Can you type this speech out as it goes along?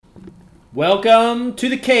Welcome to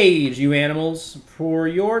the cage, you animals, for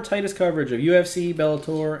your tightest coverage of UFC,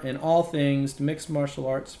 Bellator, and all things mixed martial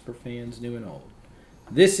arts for fans new and old.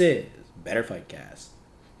 This is Better Fight Cast.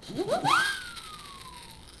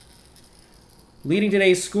 Leading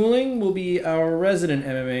today's schooling will be our resident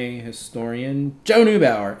MMA historian, Joe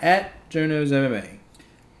Neubauer, at Joe Knows MMA.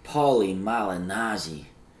 Paulie Malignaggi.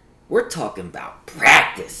 We're talking about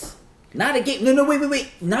practice. Not a game. No,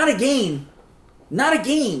 wait. Not a game. Not a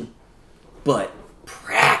game. But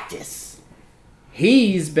practice.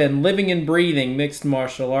 He's been living and breathing mixed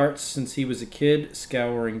martial arts since he was a kid,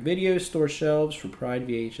 scouring video store shelves for Pride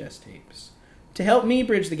VHS tapes. To help me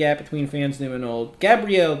bridge the gap between fans new and old,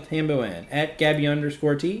 Gabrielle Tamboan, at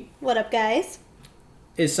Gabby_T. What up, guys?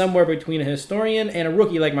 Is somewhere between a historian and a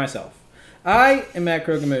rookie like myself. I am Matt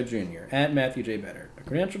Krogamo Jr., at Matthew J. Better, a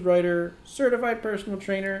credentialed writer, certified personal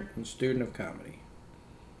trainer, and student of comedy.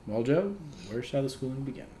 Well, Joe, where shall the schooling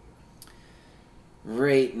begin?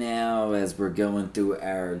 Right now, as we're going through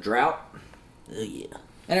our drought. Oh, yeah.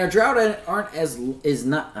 And our drought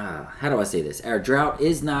how do I say this? Our drought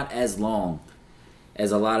is not as long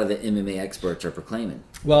as a lot of the MMA experts are proclaiming.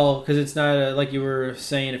 Well, because it's not, like you were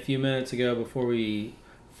saying a few minutes ago before we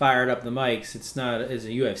fired up the mics, it's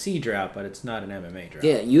a UFC drought, but it's not an MMA drought.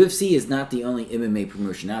 Yeah, UFC is not the only MMA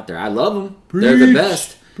promotion out there. I love them. They're the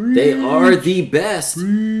best. They are the best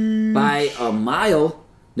by a mile.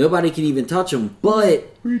 Nobody can even touch them.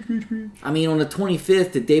 But, I mean, on the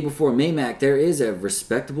 25th, the day before Maymac, there is a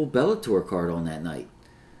respectable Bellator card on that night.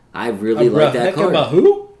 I really like that card. About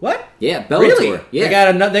who? What? Yeah, Bellator. Really?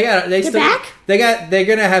 Yeah. They're back? They're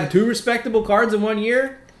gonna have two respectable cards in 1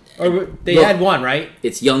 year? Or they had one, right?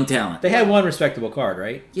 It's young talent. They had one respectable card,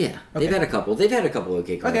 right? Yeah, okay. They've had a couple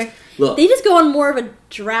okay cards. Okay. Look, they just go on more of a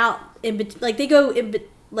drought. Like, they go in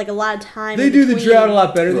like a lot of time. They do the drought a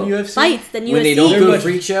lot better than UFC. Fights than UFC. When they don't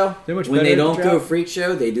go freak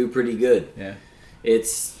show, they do pretty good. Yeah. It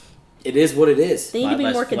is what it is. They need to be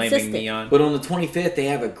more consistent. But on the 25th, they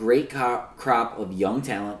have a great crop of young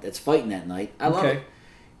talent that's fighting that night. I love it.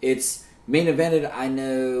 It's main evented, I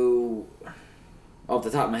know, off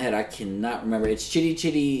the top of my head, I cannot remember. It's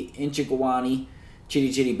Chitty Inchikawani.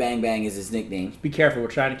 Chitty Bang Bang is his nickname. Be careful, we're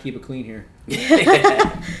trying to keep it clean here.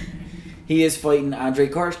 He is fighting Andrei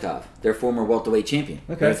Korshkov, their former welterweight champion.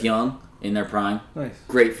 Okay. Both young, in their prime. Nice.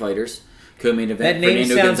 Great fighters. Co-main event, that name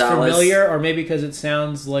Fernando sounds Gonzalez. familiar, or maybe because it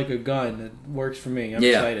sounds like a gun. It works for me. I'm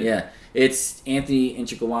excited. Yeah. It's Anthony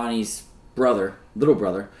Inchikawani's little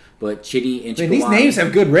brother, but Chitty Inchikawani. These names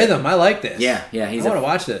have good rhythm. I like this. Yeah. I want to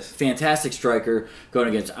watch this. Fantastic striker going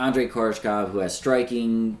against Andrei Korshkov, who has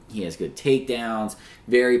striking. He has good takedowns.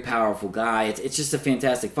 Very powerful guy. It's just a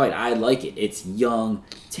fantastic fight. I like it. It's young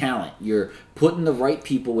talent. You're putting the right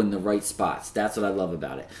people in the right spots. That's what I love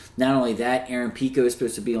about it. Not only that, Aaron Pico is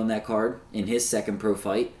supposed to be on that card in his second pro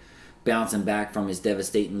fight, bouncing back from his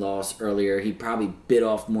devastating loss earlier. He probably bit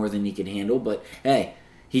off more than he could handle, but hey,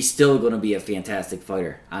 he's still going to be a fantastic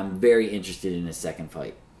fighter. I'm very interested in his second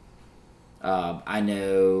fight. I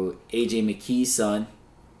know AJ McKee's son,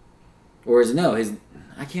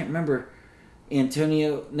 I can't remember.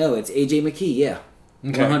 Antonio, no, it's AJ McKee, yeah.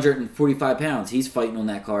 Okay. 145 pounds. He's fighting on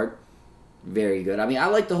that card. Very good. I mean, I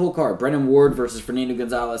like the whole card. Brennan Ward versus Fernando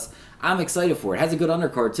Gonzalez. I'm excited for it. Has a good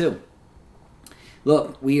undercard, too.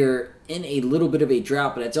 Look, we are in a little bit of a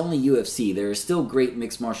drought, but it's only UFC. There is still great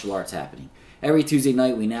mixed martial arts happening. Every Tuesday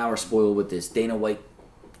night, we now are spoiled with this Dana White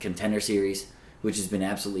Contender Series, which has been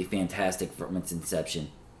absolutely fantastic from its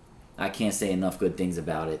inception. I can't say enough good things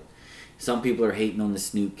about it. Some people are hating on the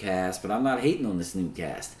Snoopcast, but I'm not hating on the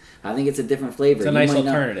Snoopcast. I think it's a different flavor. It's a nice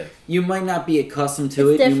alternative. You might not be accustomed to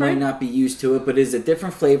it. You might not be used to it, but it's a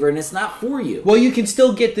different flavor, and it's not for you. Well, you can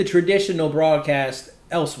still get the traditional broadcast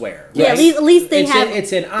elsewhere. Yeah, right? at least they have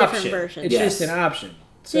it's an option. Versions. It's just an option.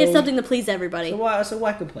 So they have something to please everybody. So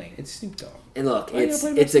why complain? It's Snoop Dogg. And look,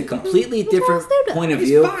 it's a completely different point of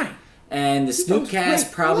view. Fine. And the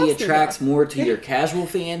Snoopcast probably attracts more to your casual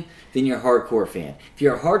fan than your hardcore fan. If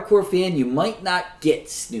you're a hardcore fan, you might not get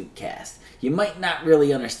Snoopcast. You might not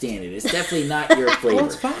really understand it. It's definitely not your flavor. Well,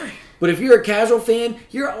 it's fine. But if you're a casual fan,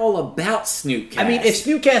 you're all about Snoopcast. I mean, if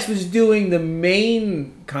Snoopcast was doing the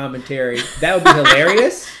main commentary, that would be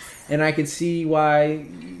hilarious. And I could see why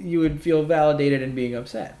you would feel validated in being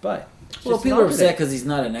upset. But well, people are upset because he's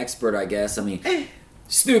not an expert, I guess. I mean,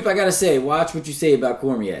 Snoop, I gotta say, watch what you say about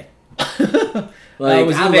Cormier.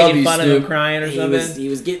 Was he making fun of him crying or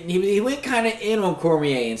something? He went kind of in on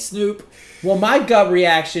Cormier and Snoop. Well, my gut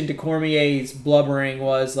reaction to Cormier's blubbering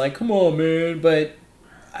was like, "Come on, man!" But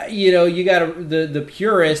you got the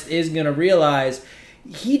purist is gonna realize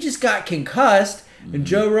he just got concussed, and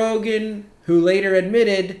Joe Rogan, who later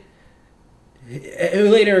admitted who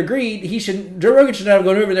later agreed Joe Rogan should not have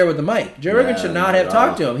gone over there with the mic. Joe Rogan should not have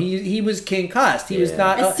talked to him. He was concussed. He was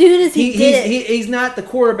not. As soon as he did it. He's not the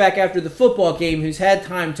quarterback after the football game who's had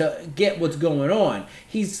time to get what's going on.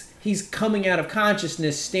 He's coming out of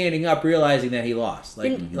consciousness, standing up, realizing that he lost.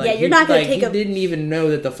 Like you're not going to take he didn't even know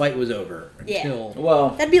that the fight was over until. Well,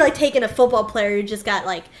 that'd be like taking a football player who just got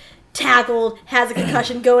like tackled, has a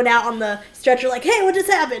concussion, going out on the stretcher like, hey, what just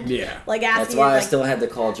happened? Yeah. Like asking. That's why I still had to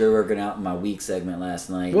call Joe Rogan out in my week segment last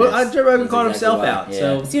night. Well, Joe Rogan called himself out. Yeah.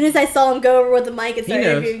 So as soon as I saw him go over with the mic and start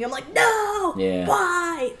knows. interviewing, I'm like, no, Yeah.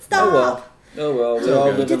 why? Stop. Oh well, we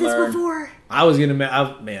all We live did and this learn. before. I was gonna,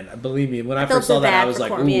 man, believe me, when I felt first saw so that, I bad was for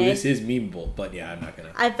like, ooh, Cormier. this is memeable. But yeah, I'm not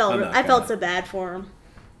gonna. I felt so bad for him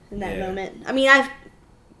in that Yeah. moment. I mean,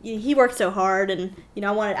 he worked so hard, and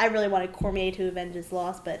I really wanted Cormier to avenge his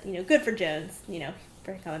loss, but good for Jones,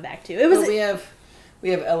 for coming back too. It was. Well, we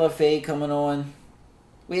have LFA coming on.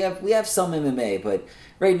 We have some MMA, but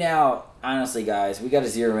right now, honestly, guys, we got to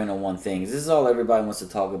zero in on one thing. This is all everybody wants to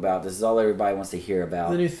talk about. This is all everybody wants to hear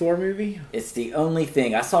about. The new Thor movie? It's the only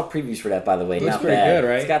thing. I saw previews for that, by the way. Looks Not pretty bad. good,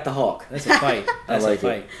 right? It's got the Hulk. That's a fight. That's like a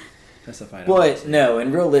fight. it. That's a fight. But no,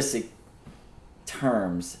 in realistic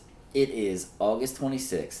terms, it is August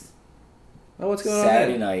 26th. Oh, what's going on?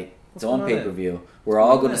 Saturday then? night. It's What's on going on pay-per-view. We're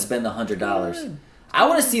all going to on? spend the What's $100. going on? I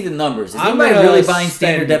want to see the numbers. Is I'm anybody gonna really buying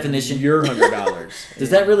standard spend definition? Your $100.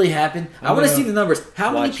 Does that really happen? I want to see the numbers.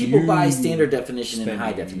 How many watch people you buy standard definition and Spend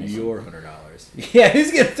high definition? Your $100. Yeah,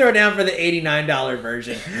 who's gonna throw down for the $89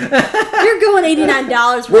 version? You're going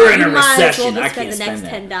 $89. We're in a you might as well recession. just I spend can't the next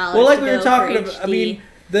spend $10. Well, like to we were go talking for about. I HD. mean,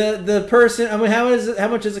 the person. I mean, how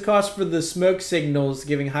much does it cost for the smoke signals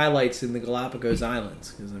giving highlights in the Galapagos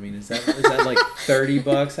Islands? Because I mean, is that like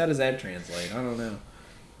 $30? How does that translate? I don't know.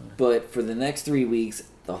 But for the next 3 weeks,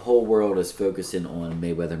 the whole world is focusing on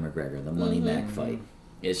Mayweather-McGregor, the Money Mac fight.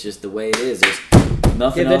 It's just the way it is. There's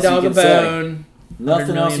nothing Give the else you dog a can say. bone.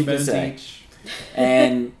 Nothing 100 else you million can bones say. each.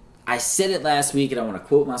 And I said it last week, and I want to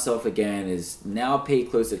quote myself again, is now pay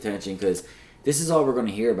close attention, because this is all we're going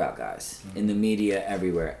to hear about, guys, in the media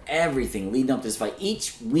everywhere. Everything leading up to this fight.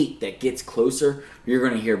 Each week that gets closer, you're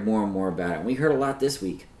going to hear more and more about it. And we heard a lot this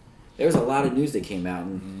week. There was a lot of news that came out,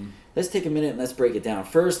 and let's take a minute and let's break it down.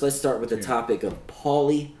 First, let's start with the topic of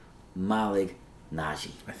Paulie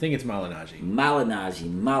Malignaggi. I think it's Malignaggi. Malignaggi.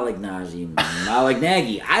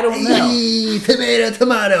 I don't know.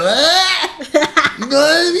 Tomato. You know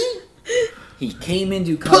what I mean? He came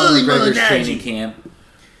into Conor McGregor's training camp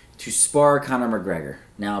to spar Conor McGregor.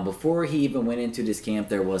 Now, before he even went into this camp,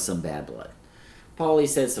 there was some bad blood. Paulie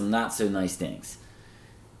said some not so nice things.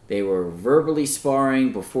 They were verbally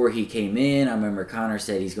sparring before he came in. I remember Conor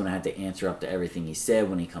said he's going to have to answer up to everything he said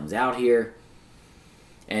when he comes out here.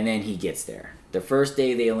 And then he gets there. The first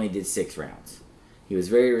day, they only did 6 rounds. He was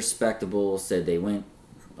very respectable, said they went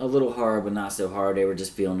a little hard, but not so hard. They were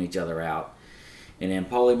just feeling each other out. And then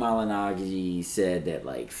Paulie Malignaggi said that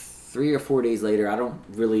like 3 or 4 days later, I don't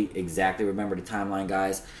really exactly remember the timeline,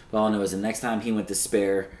 guys, but all I know is the next time he went to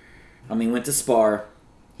spar,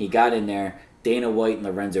 he got in there. Dana White and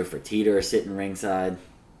Lorenzo Fertitta are sitting ringside.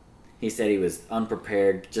 He said he was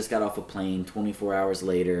unprepared, just got off a plane 24 hours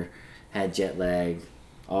later, had jet lag,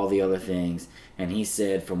 all the other things. And he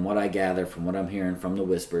said, from what I gather, from what I'm hearing from the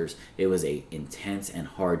whispers, it was a intense and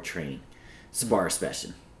hard training. Spar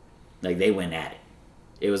session. Like, they went at it.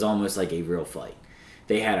 It was almost like a real fight.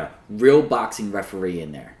 They had a real boxing referee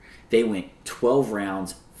in there. They went 12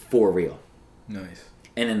 rounds for real. Nice.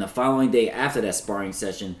 And then the following day after that sparring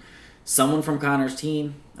session, someone from Conor's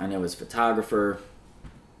team, I know his photographer,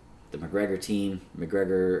 the McGregor team,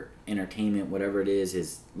 McGregor Entertainment, whatever it is,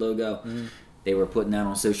 his logo, they were putting out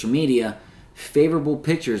on social media favorable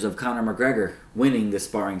pictures of Conor McGregor winning the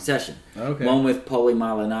sparring session. Okay. One with Paulie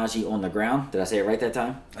Malignaggi on the ground. Did I say it right that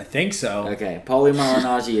time? I think so. Okay. Paulie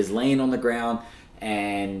Malignaggi is laying on the ground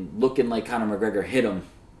and looking like Conor McGregor hit him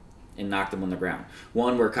and knocked him on the ground.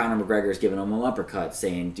 One where Conor McGregor is giving him an uppercut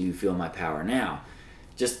saying, "Do you feel my power now?"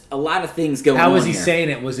 Just a lot of things going on. How was he here. saying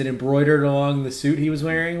it? Was it embroidered along the suit he was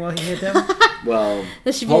wearing while he hit them? Well,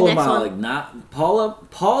 This should be the next one.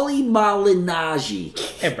 Paulie Malignaggi.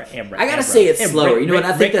 Ebra, I gotta say it slower. You know what?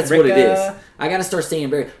 I think that's what it is. I gotta start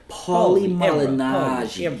saying very Paulie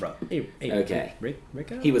Malignaggi. Okay.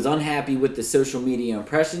 He was unhappy with the social media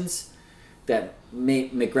impressions that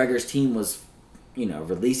McGregor's team was,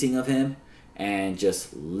 releasing of him, and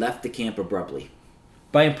just left the camp abruptly.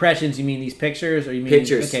 By impressions, you mean these pictures, or you mean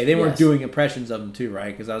Pictures, Okay, they weren't yes. doing impressions of them too,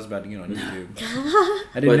 right? Because I was about to get on YouTube. I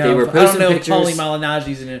But didn't they know. were I don't posting know if pictures, Paulie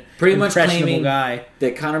Malignaggi's an pretty much impressionable claiming guy.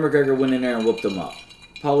 that Conor McGregor went in there and whooped him up.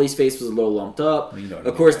 Paulie's face was a little lumped up. You know what I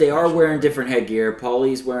Of mean. course, they are wearing different headgear.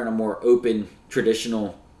 Paulie's wearing a more open,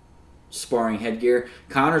 traditional sparring headgear.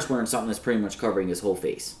 Conor's wearing something that's pretty much covering his whole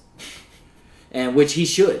face. And which he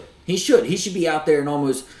should. He should be out there and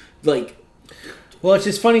almost, like... Well, it's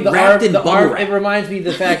just funny. Wrapped in bubble wrap. It reminds me of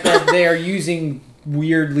the fact that they are using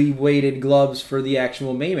weirdly weighted gloves for the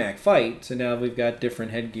actual Maymac fight. So now we've got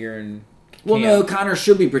different headgear and... Well, no, Conor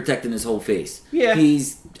should be protecting his whole face. Yeah.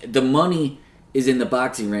 The money is in the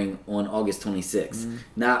boxing ring on August 26th,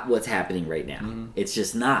 not what's happening right now. It's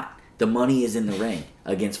just not. The money is in the ring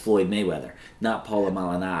against Floyd Mayweather, not Paula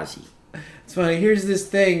Malignaggi. It's funny. Here's this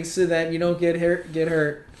thing so that you don't get hurt.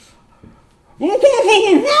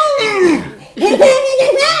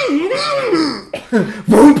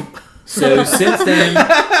 So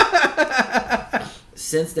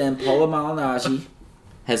since then, Paula Malignaggi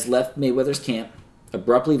has left Mayweather's camp,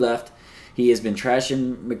 abruptly left. He has been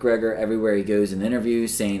trashing McGregor everywhere he goes in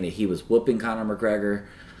interviews, saying that he was whooping Conor McGregor.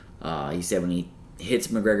 He said when he hits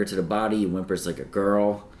McGregor to the body, he whimpers like a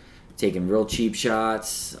girl, taking real cheap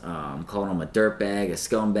shots, calling him a dirtbag, a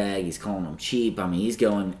scumbag. He's calling him cheap. I mean, he's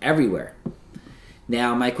going everywhere.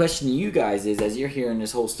 Now, my question to you guys is, as you're hearing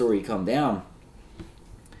this whole story come down,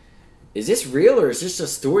 is this real or is this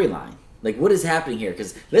just a storyline? Like, what is happening here?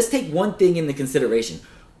 Because let's take one thing into consideration.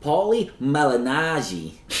 Paulie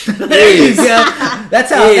Malignaggi. There you go. That's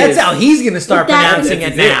how he's gonna start pronouncing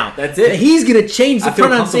it now. That's it. He's gonna change the I feel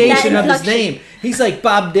pronunciation of his comfortable. name. He's like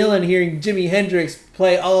Bob Dylan hearing Jimi Hendrix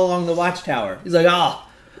play All Along the Watchtower. He's like, oh,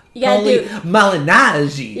 You gotta Paulie do.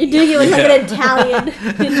 Malignaggi. You're doing it with like an Italian.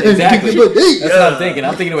 Exactly. That's what I'm thinking.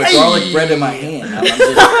 I'm thinking of a garlic bread in my hand.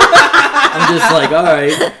 I'm just like, all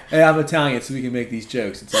right. Hey, I'm Italian, so we can make these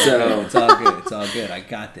jokes. It's all good. It's all good. It's all good. I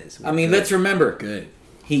got this. I mean, let's remember. Good.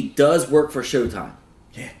 He does work for Showtime.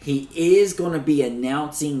 Yeah. He is going to be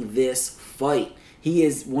announcing this fight. He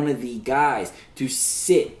is one of the guys to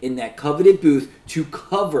sit in that coveted booth to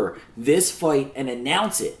cover this fight and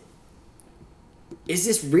announce it. Is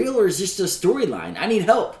this real or is this just a storyline? I need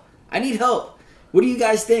help. What do you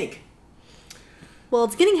guys think? Well,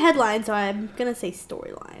 it's getting headlines, so I'm gonna say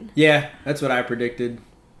storyline. Yeah, that's what I predicted.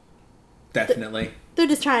 Definitely. They're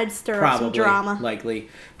just trying to stir up some Probably, drama. likely,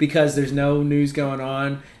 because there's no news going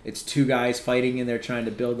on. It's two guys fighting, and they're trying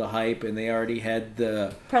to build the hype. And they already had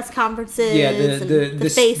the Press conferences. the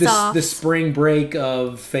face-offs. the spring break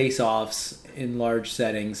of face-offs in large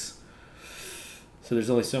settings. So there's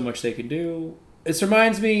only so much they can do. This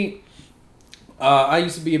reminds me. I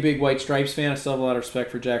used to be a big White Stripes fan. I still have a lot of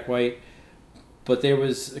respect for Jack White. But there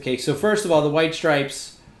was so first of all, the White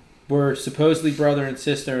Stripes were supposedly brother and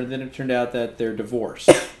sister, and then it turned out that they're divorced,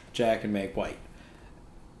 Jack and Meg White.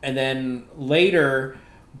 And then later,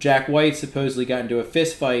 Jack White supposedly got into a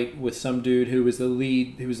fist fight with some dude who was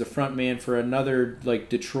the front man for another like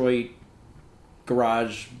Detroit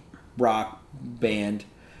garage rock band.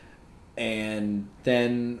 And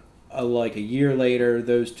then like a year later,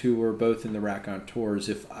 those two were both in the Raconteurs,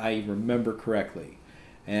 if I remember correctly.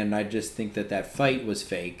 And I just think that fight was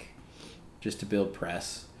fake, just to build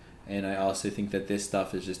press. And I also think that this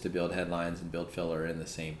stuff is just to build headlines and build filler in the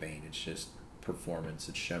same vein. It's just performance,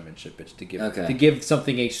 it's showmanship, it's to give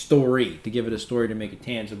something a story, to give it a story, to make it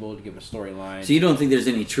tangible, to give it a storyline. So you don't think there's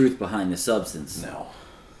any truth behind the substance? No,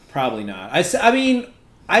 probably not. I mean,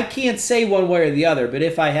 I can't say one way or the other, but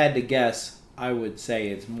if I had to guess, I would say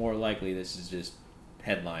it's more likely this is just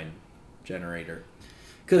headline generator.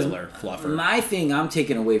 Because fluffer. My thing I'm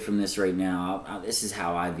taking away from this right now, this is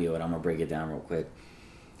how I view it. I'm going to break it down real quick.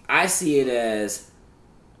 I see it as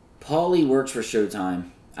Paulie works for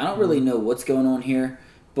Showtime. I don't really know what's going on here,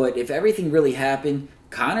 but if everything really happened,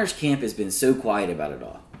 Conor's camp has been so quiet about it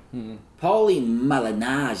all. Paulie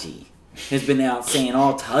Malignaggi has been out saying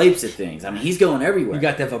all types of things. I mean, he's going everywhere. You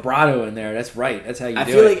got that vibrato in there. That's right. That's how you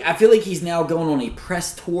do it. I feel like he's now going on a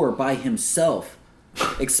press tour by himself,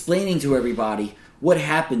 explaining to everybody what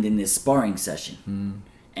happened in this sparring session.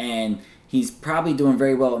 And he's probably doing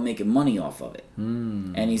very well at making money off of it.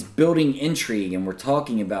 And he's building intrigue, and we're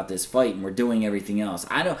talking about this fight, and we're doing everything else.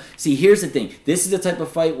 Here's the thing. This is the type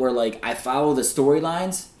of fight where, like, I follow the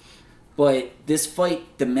storylines, but this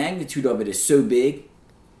fight, the magnitude of it is so big.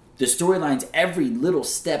 The storylines, every little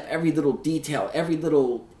step, every little detail, every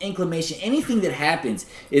little inclination, anything that happens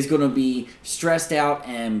is going to be stressed out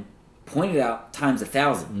and pointed out times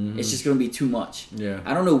 1,000. It's just going to be too much. Yeah.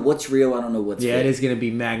 I don't know what's real. I don't know what's fake. It is going to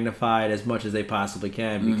be magnified as much as they possibly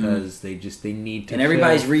can because they need to. And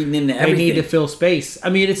everybody's reading into everything. They need to fill space. I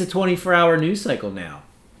mean, it's a 24-hour news cycle now.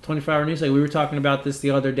 24-hour news cycle. We were talking about this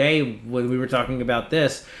the other day when we were talking about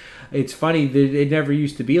this. It's funny that it never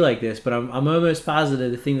used to be like this, but I'm almost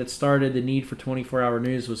positive the thing that started the need for 24-hour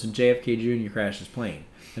news was when JFK Jr. crashed his plane.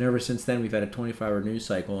 And ever since then, we've had a 24-hour news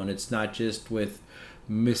cycle, and it's not just with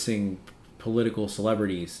missing political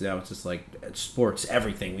celebrities. Now it's just like sports,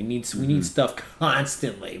 everything. We need stuff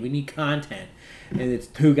constantly. We need content. And it's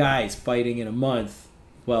 2 guys fighting in a month,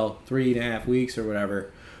 3.5 weeks or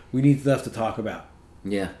whatever. We need stuff to talk about.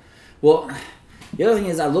 Yeah. Well, the other thing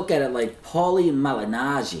is I look at it like Paulie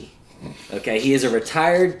Malignaggi. Okay, he is a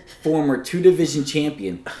retired former 2-division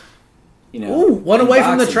champion. One away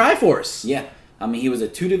from the Triforce. Yeah. I mean, he was a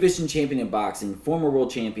 2-division champion in boxing, former world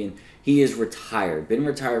champion. He is retired. Been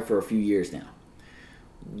retired for a few years now.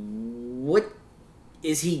 What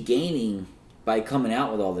is he gaining by coming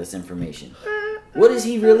out with all this information? What is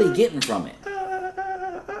he really getting from it?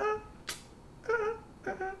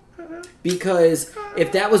 Because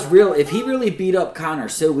if that was real, if he really beat up Conor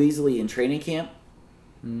so easily in training camp,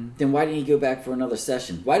 then why didn't he go back for another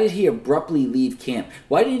session? Why did he abruptly leave camp?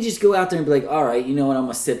 Why didn't he just go out there and be like, all right, you know what, I'm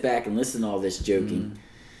going to sit back and listen to all this joking,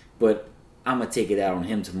 but I'm going to take it out on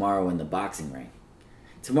him tomorrow in the boxing ring.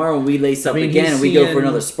 Tomorrow when we lace up again and we go for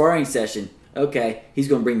another sparring session, okay, he's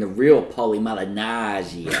going to bring the real Paulie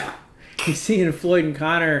Malignaggi out. He's seeing Floyd and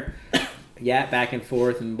Conor back and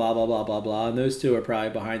forth and blah, blah, blah, blah, blah. And those two are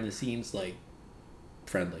probably behind the scenes, like,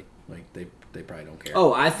 friendly. Like, they probably don't care.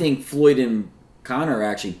 Oh, I think Floyd and Conor are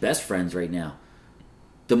actually best friends right now.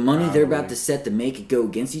 The money they're about to set to make it go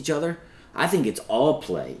against each other, I think it's all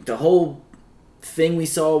play. The whole thing we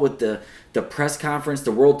saw with the press conference,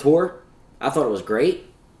 the world tour, I thought it was great.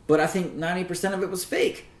 But I think 90% of it was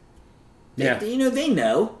fake. Yeah. They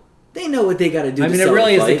know. They know what they got to do. I mean, to it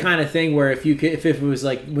really is the the kind of thing where if it was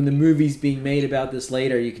like when the movie's being made about this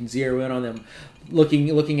later, you can zero in on them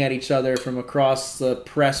looking at each other from across the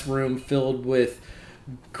press room filled with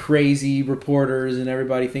crazy reporters, and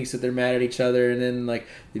everybody thinks that they're mad at each other, and then like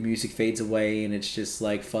the music fades away and it's just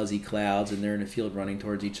like fuzzy clouds, and they're in a field running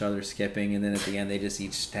towards each other, skipping, and then at the end they just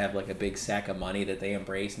each have like a big sack of money that they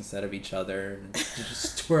embrace instead of each other, and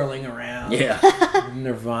just twirling around. Yeah.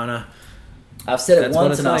 Nirvana. I've said it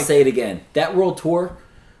once and I'll say it again. That world tour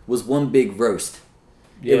was one big roast.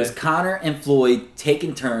 Yeah. It was Conor and Floyd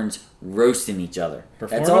taking turns roasting each other.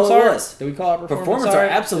 Performance That's all art? it was. Do we call it performance art?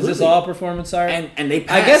 art? Absolutely. Is this all performance art? And they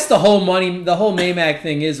passed. I guess the whole Maymac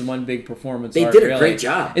thing is one big performance art. They did a great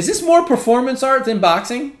job. Is this more performance art than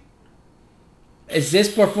boxing? Is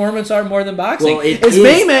this performance art more than boxing? Well, is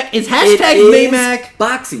Maymac? Is hashtag Maymac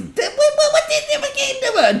boxing?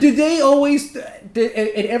 Do they always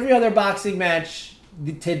in every other boxing match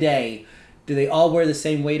today? Do they all wear the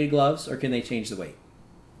same weighted gloves, or can they change the weight?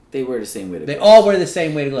 They wear the same weight of gloves. They all wear the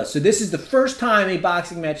same weight of gloves. So this is the first time a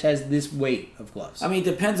boxing match has this weight of gloves. I mean, it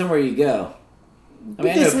depends on where you go. I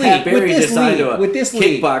mean, with Pat Barry decided to with this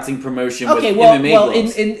kickboxing promotion with MMA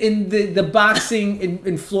gloves. in the boxing,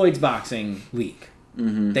 in Floyd's boxing league,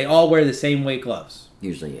 they all wear the same weight gloves.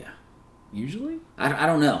 Usually, yeah. Usually? I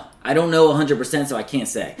don't know. I don't know 100%, so I can't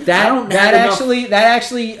say. That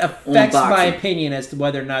actually affects my opinion as to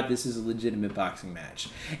whether or not this is a legitimate boxing match.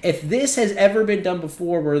 If this has ever been done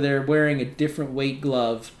before where they're wearing a different weight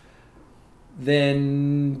glove,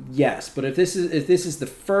 then yes. But if this is the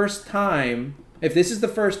first time that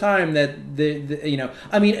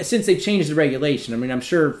I mean, since they changed the regulation, I mean, I'm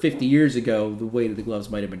sure 50 years ago the weight of the gloves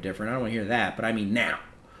might have been different. I don't want to hear that, but I mean now.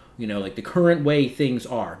 Like the current way things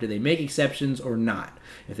are. Do they make exceptions or not?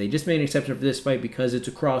 If they just made an exception for this fight because it's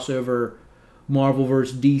a crossover Marvel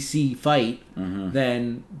vs. DC fight,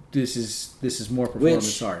 then this is more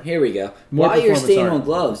performance art. Here we go. While you're staying on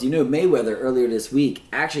gloves, Mayweather earlier this week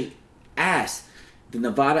actually asked the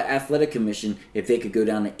Nevada Athletic Commission if they could go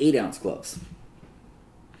down to 8-ounce gloves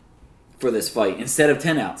for this fight instead of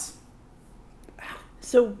 10-ounce.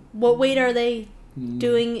 So what weight are they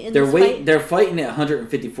doing in this fight? They're fighting at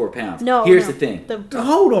 154 pounds. No, Here's the thing.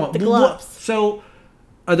 Hold on. The gloves. So,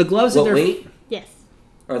 are the gloves what weight? Yes.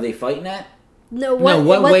 Are they fighting at? No.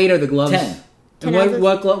 What weight are the gloves? 10. And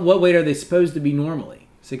what weight are they supposed to be normally?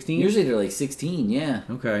 16? Usually they're like 16. Yeah.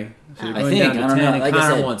 Okay. So I think. Down to I don't 10, know. and Like Conor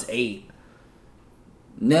I said, wants 8.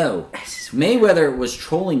 No. Mayweather was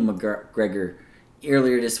trolling McGregor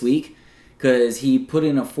earlier this week because he put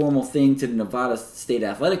in a formal thing to the Nevada State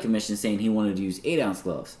Athletic Commission saying he wanted to use 8-ounce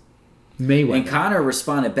gloves. Mayweather. And Conor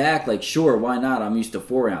responded back like, sure, why not? I'm used to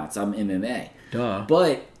 4-ounce. I'm MMA. Duh.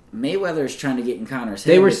 But Mayweather's trying to get in Conor's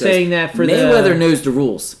head. They were saying that for Mayweather knows the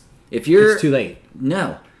rules. If you're, it's too late.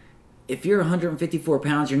 No. If you're 154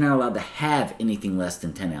 pounds, you're not allowed to have anything less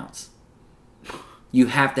than 10 ounce. You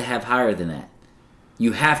have to have higher than that.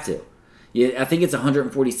 You have to. Yeah, I think it's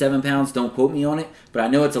 147 pounds. Don't quote me on it, but I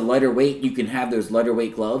know it's a lighter weight. You can have those lighter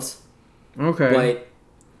weight gloves. Okay. But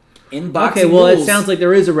in boxing well, rules, it sounds like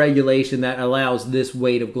there is a regulation that allows this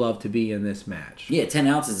weight of glove to be in this match. yeah, 10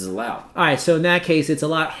 ounces is allowed. All right, so in that case, it's a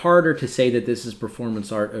lot harder to say that this is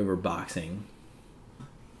performance art over boxing.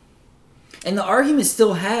 And the argument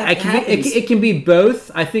still happens. It can be both.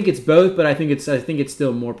 I think it's both, but I think it's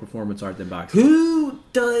still more performance art than boxing. Who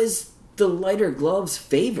does the lighter gloves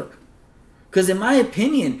favor? Because in my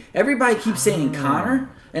opinion, everybody keeps saying Conor,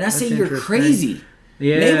 and I say you're crazy.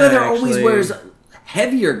 Yeah, Mayweather always actually. wears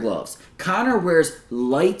heavier gloves. Conor wears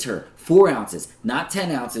lighter, 4 ounces, not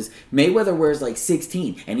 10 ounces. Mayweather wears like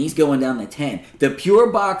 16, and he's going down to 10. The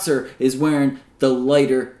pure boxer is wearing the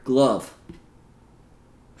lighter glove.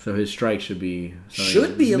 So his strike should be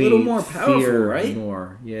A little more powerful, right?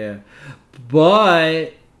 More, yeah.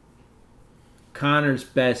 But Conor's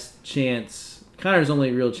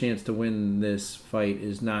only real chance to win this fight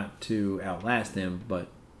is not to outlast him, but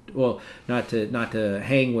not to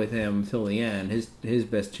hang with him till the end. His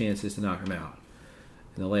best chance is to knock him out,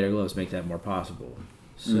 and the lighter gloves make that more possible.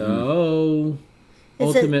 So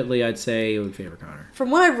ultimately, I'd say it would favor Conor. From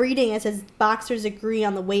what I'm reading, it says boxers agree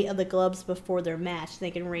on the weight of the gloves before their match. They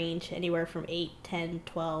can range anywhere from 8, 10,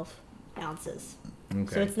 12 ounces.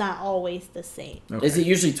 Okay. So it's not always the same. Okay. Is it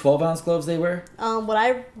usually 12-ounce gloves they wear? What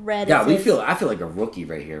I read Yeah, is I feel like a rookie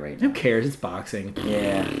right here, right now. Who cares? It's boxing.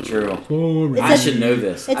 Yeah, true. Boring. I should know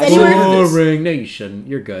this. It's I should anywhere- know this. Boring. No, you shouldn't.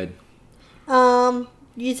 You're good.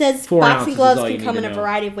 it says 4 ounces boxing is gloves all you can need come to in a know.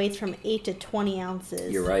 variety of weights from 8 to 20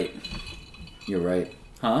 ounces. You're right.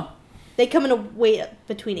 Huh? They come in a weight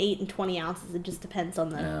between 8 and 20 ounces. It just depends on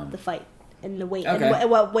the fight and the weight Okay. and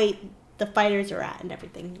what weight the fighters are at and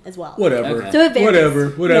everything as well. Whatever. Okay. So it varies. Whatever.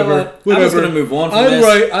 You know what? I'm just gonna move on from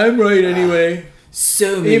this. I'm right anyway.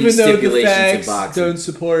 So many Even though the stipulations in facts boxing. don't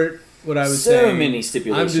support what I was So saying. many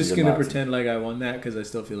stipulations I'm just in gonna boxing. pretend like I won that because I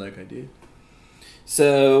still feel like I did.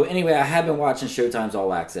 So anyway, I have been watching Showtime's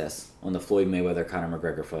All Access on the Floyd Mayweather-Conor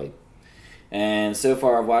McGregor fight. And so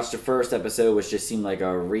far I've watched the first episode, which just seemed like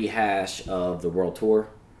a rehash of the World Tour.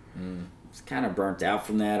 I was kind of burnt out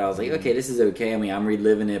from that. I was like, okay, this is okay. I mean, I'm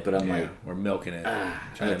reliving it, but I'm like, we're milking it.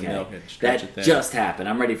 Trying okay. to milk it, stretch it That thin. just happened.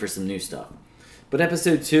 I'm ready for some new stuff. But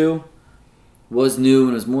episode 2 was new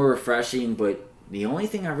and was more refreshing, but the only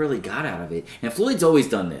thing I really got out of it, and Floyd's always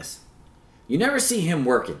done this, you never see him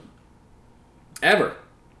working. Ever.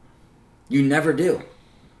 You never do.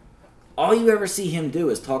 All you ever see him do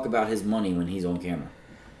is talk about his money when he's on camera.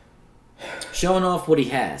 Showing off what he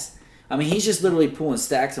has. I mean, he's just literally pulling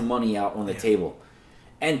stacks of money out on the table.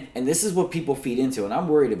 And this is what people feed into, and I'm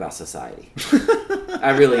worried about society.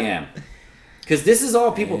 I really am. Because this is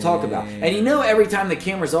all people talk about. And you know every time the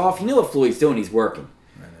camera's off, you know what Floyd's doing, he's working.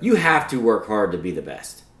 You have to work hard to be the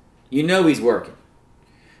best. You know he's working.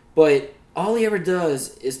 But all he ever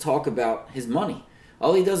does is talk about his money.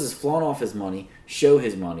 All he does is flaunt off his money, show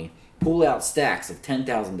his money, pull out stacks of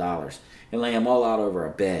 $10,000 and lay them all out over a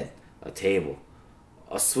bed, a table,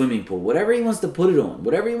 a swimming pool, whatever he wants to put it on,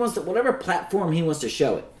 whatever platform he wants to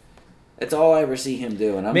show it. That's all I ever see him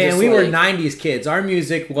do. And I'm Man, just we were like, 90s kids. Our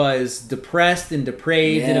music was depressed and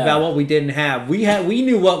depraved and Yeah. about what we didn't have. We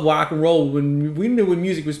knew what rock and roll when we knew what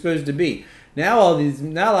music was supposed to be. Now a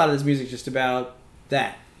lot of this music is just about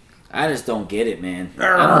that. I just don't get it, man.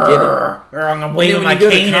 I don't get it. I'm waving my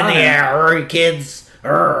cane in the air, kids.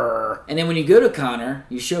 And then when you go to Conor,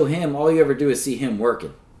 you show him, all you ever do is see him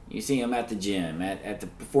working. You see him at the gym, at the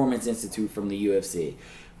Performance Institute from the UFC.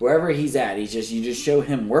 Wherever he's at, you just show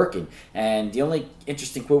him working. And the only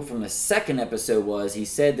interesting quote from the second episode was he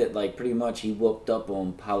said that like pretty much he whooped up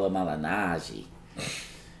on Paulo Malignaggi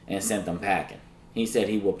and sent them packing. He said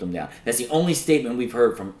he whooped them down. That's the only statement we've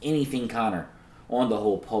heard from anything Conor on the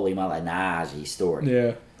whole Paulo Malignaggi story.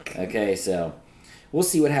 Yeah. Okay, so we'll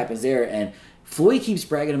see what happens there. And Floyd keeps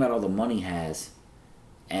bragging about all the money he has,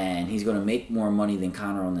 and he's going to make more money than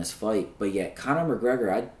Conor on this fight. But yet, Conor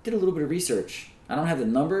McGregor, I did a little bit of research. I don't have the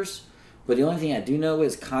numbers, but the only thing I do know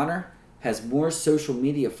is Conor has more social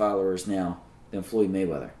media followers now than Floyd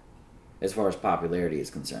Mayweather, as far as popularity is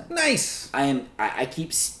concerned. Nice. I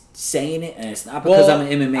keep saying it, and it's not because I'm an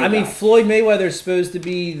MMA guy. I mean, Floyd Mayweather's supposed to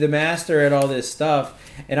be the master at all this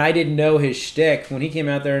stuff, and I didn't know his shtick. When he came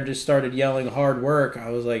out there and just started yelling hard work, I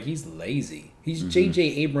was like, he's lazy. He's J.J.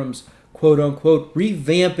 Abrams, quote-unquote,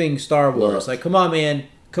 revamping Star Wars. Look, like, come on, man.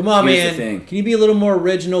 Here's the thing. Can you be a little more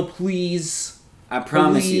original, please? I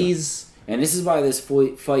promise Please. you. And this is why this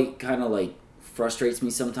fight kind of like frustrates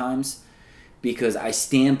me sometimes, because I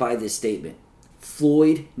stand by this statement.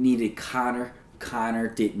 Floyd needed Conor Conor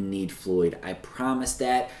didn't need Floyd. I promise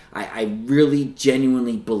that. I really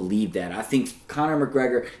genuinely believe that. I think Conor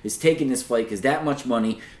McGregor is taking this fight because that much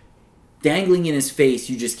money dangling in his face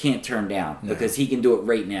you just can't turn down because he can do it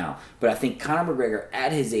right now. But I think Conor McGregor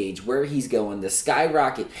at his age, where he's going, the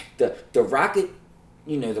skyrocket, the rocket,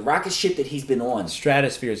 the rocket ship that he's been on.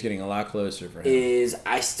 Stratosphere is getting a lot closer for him.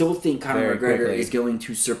 I still think Conor Very McGregor quickly. is going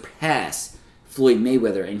to surpass Floyd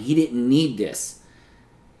Mayweather, and he didn't need this.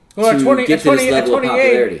 Well, at to 20, get at to this 20, at level of 28,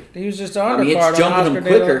 popularity. he was just an I mean, it's undercard on jumping Oscar him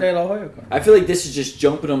quicker. De La Hoya card. I feel like this is just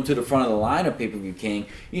jumping him to the front of the line of Pay-Per-View King,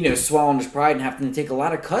 swallowing his pride and having to take a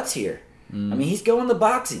lot of cuts here. I mean, he's going to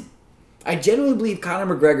boxing. I genuinely believe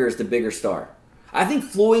Conor McGregor is the bigger star. I think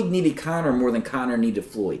Floyd needed Conor more than Conor needed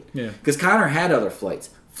Floyd. Yeah. Because Conor had other fights.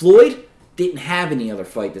 Floyd didn't have any other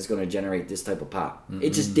fight that's going to generate this type of pop.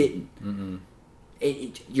 It just didn't.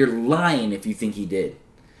 You're lying if you think he did.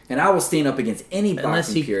 And I will stand up against any Unless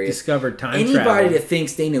boxing he period. discovered time Anybody travel. that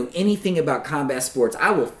thinks they know anything about combat sports,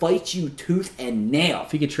 I will fight you tooth and nail.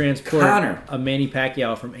 If he could transport Conor. a Manny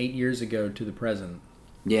Pacquiao from 8 years ago to the present,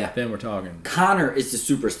 Yeah. then we're talking. Conor is the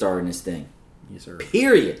superstar in this thing. Yes, sir.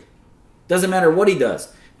 Period. Doesn't matter what he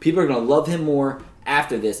does. People are going to love him more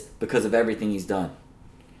after this because of everything he's done.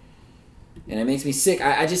 And it makes me sick.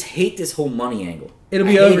 I just hate this whole money angle. It'll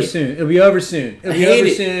I be hate over it. soon. It'll be over soon. It'll I be hate over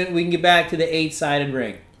it. soon. We can get back to the 8-sided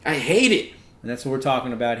ring. I hate it. And that's what we're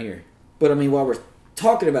talking about here. But I mean, while we're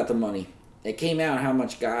talking about the money, it came out how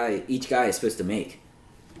much each guy is supposed to make.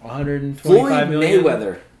 125 Floyd million.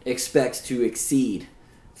 Mayweather expects to exceed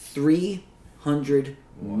 $300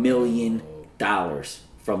 million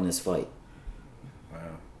from this fight. Wow.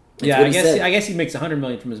 That's Yeah, what I he guess said. I guess he makes $100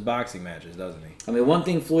 million from his boxing matches, doesn't he? I mean, one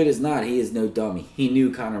thing Floyd is not, he is no dummy. He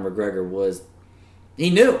knew Conor McGregor was... He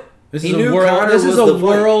knew. This he is a knew world. Conor This is was a the fight.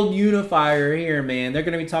 world unifier here, man. They're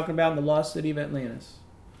going to be talking about in the lost city of Atlantis.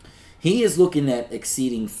 He is looking at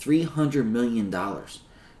exceeding $300 million.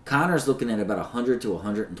 Conor's looking at about $100 to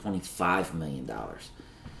 $125 million.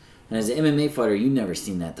 And as an MMA fighter, you've never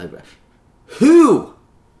seen that type of... Who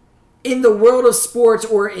in the world of sports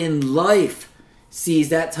or in life sees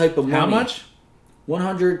that type of money? How much?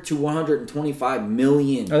 $100 to $125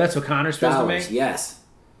 million. Oh, that's what Conor's supposed to make? Yes.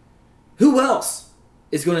 Who else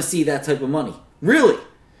is going to see that type of money? Really?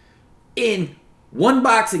 In one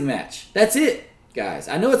boxing match. That's it, guys.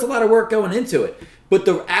 I know it's a lot of work going into it, but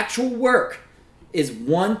the actual work is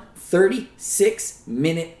one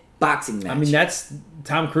 36-minute boxing match. I mean, that's...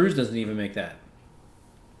 Tom Cruise doesn't even make that.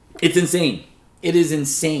 It's insane. It is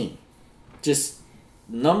insane. Just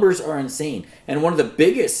numbers are insane. And one of the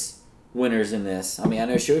biggest winners in this, I mean, I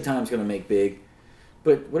know Showtime's going to make big,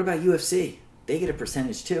 but what about UFC? They get a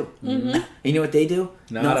percentage too. Mm-hmm. And you know what they do?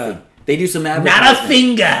 Not Nothing. They do some advertising. Not a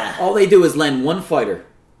finger! All they do is lend one fighter.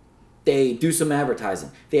 They do some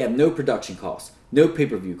advertising. They have no production costs, no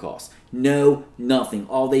pay-per-view costs, no nothing.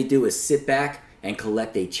 All they do is sit back and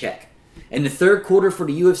collect a check. And the third quarter for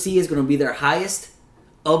the UFC is going to be their highest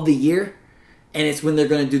of the year, and it's when they're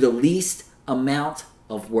going to do the least amount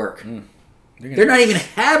of work. They're not even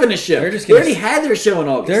having a show. They're just They gonna- already had their show in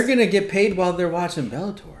August. They're going to get paid while they're watching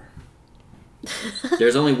Bellator.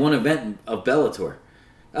 There's only one event of Bellator.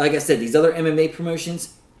 Like I said, these other MMA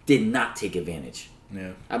promotions did not take advantage.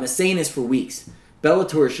 Yeah. I've been saying this for weeks.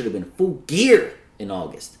 Bellator should have been full gear in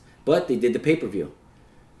August, but they did the pay-per-view.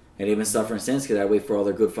 And they've been suffering since because I wait for all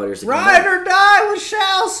their good fighters to come Ride back. or die with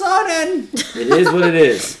Shao Sonnen! It is what it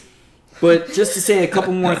is. But just to say a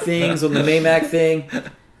couple more things on the Maymac thing,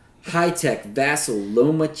 high-tech Vasyl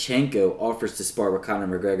Lomachenko offers to spar with Conor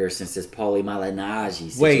McGregor since this Paulie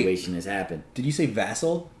Malignaggi situation has happened. Did you say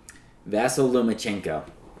Vassal? Vasyl Lomachenko.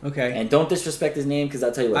 Okay. And don't disrespect his name because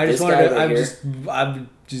I'll tell you what, I this just guy wanted to, right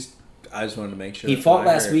here, I just wanted to make sure. he that's fought what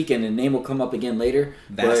I last heard. weekend and the name will come up again later,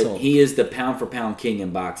 Vasyl. but he is the pound-for-pound king in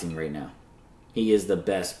boxing right now. He is the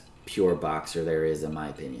best pure boxer there is, in my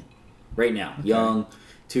opinion. Right now. Okay. Young,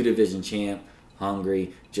 2-division champ,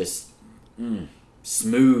 hungry, just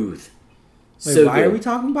smooth. Wait, So why are good. we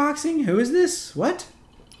talking boxing? Who is this? What?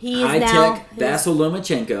 He is now. High-tech Vasyl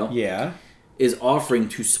Lomachenko Yeah. is offering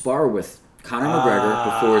to spar with Conor McGregor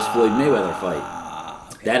before his Floyd Mayweather fight.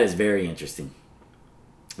 Okay. That is very interesting.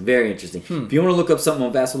 Very interesting. If you want to look up something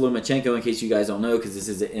on Vasyl Lomachenko, in case you guys don't know, because this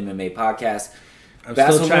is an MMA podcast, I'm still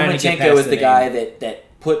Vasyl trying to get Lomachenko past is the name. guy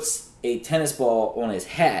that puts a tennis ball on his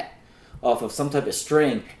hat off of some type of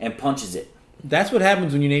string and punches it. That's what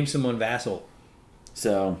happens when you name someone Vassal.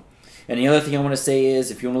 So, and the other thing I want to say is,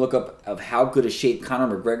 if you want to look up of how good a shape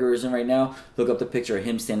Conor McGregor is in right now, look up the picture of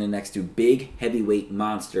him standing next to big heavyweight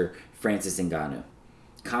monster Francis Ngannou.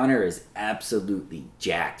 Conor is absolutely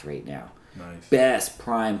jacked right now. Nice. Best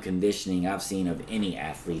prime conditioning I've seen of any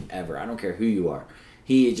athlete ever. I don't care who you are.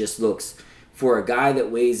 He just looks, for a guy that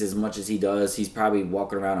weighs as much as he does, he's probably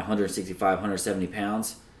walking around 165, 170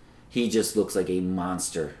 pounds. He just looks like a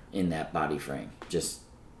monster in that body frame. Just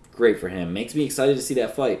great for him. Makes me excited to see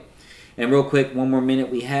that fight. And real quick, one more minute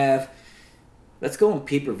we have. Let's go on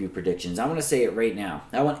pay-per-view predictions. I want to say it right now.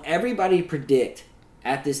 I want everybody to predict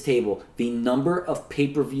at this table the number of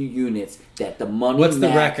pay-per-view units that the Money What's the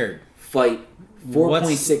Mac record? Fight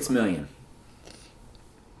 4.6 million.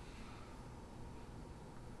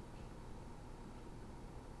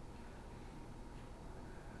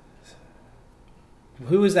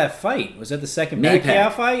 Who was that fight? Was that the second Maypac.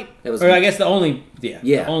 Pacquiao fight? That was or I guess the only,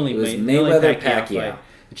 Yeah, only it was the Mayweather only Pacquiao. fight.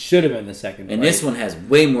 It should have been the second And fight. this one has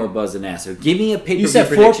way more buzz than that. So give me a pay-per-view You said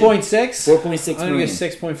prediction. 4.6? 4.6 I'm going million. to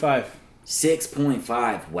get 6.5.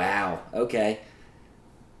 6.5. Wow. Okay.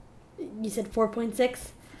 You said 4.6?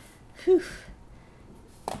 Whew.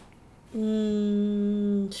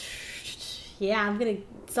 Yeah, I'm going to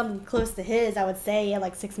something close to his, I would say. Yeah,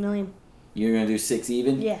 like 6 million. You're going to do 6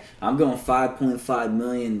 even? Yeah. I'm going 5.5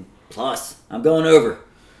 million plus. I'm going over.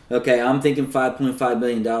 Okay, I'm thinking $5.5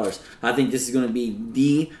 million. I think this is going to be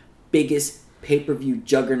the biggest pay-per-view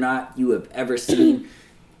juggernaut you have ever seen.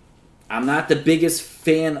 I'm not the biggest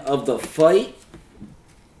fan of the fight,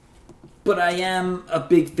 but I am a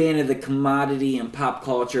big fan of the commodity and pop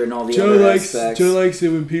culture and all the other aspects. Joe likes it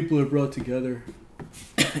when people are brought together.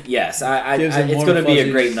 Yes, Gives him it's warm going to be a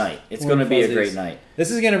fuzzies. great night. It's Warm going to be a fuzzies. great night.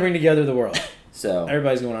 This is going to bring together the world. So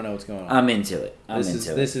Everybody's going to know what's going on. I'm into it.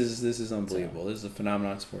 This is unbelievable. This is a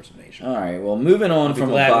phenomenon in sports nation. All right. Well, moving on I'll be from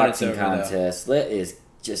a glad when it's boxing over, contest, let us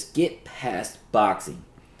just get past boxing.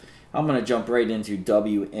 I'm going to jump right into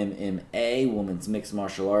WMMA, Women's Mixed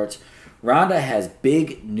Martial Arts. Ronda has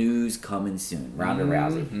big news coming soon. Ronda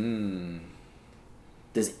Rousey. Mm-hmm.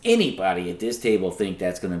 Does anybody at this table think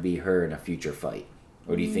that's going to be her in a future fight?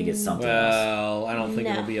 Or do you think it's something else? Well, I don't think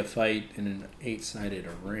No. it'll be a fight in an 8-sided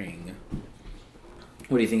ring.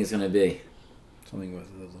 What do you think it's going to be? Something with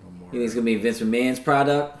a little more. You think it's going to be Vince McMahon's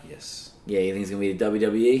product? Yes. Yeah, you think it's going to be the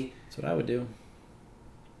WWE? That's what I would do.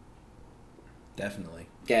 Definitely.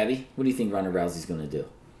 Gabby, what do you think Ronda Rousey's going to do?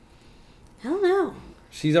 I don't know.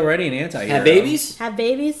 She's already an anti-hero. Have babies? Have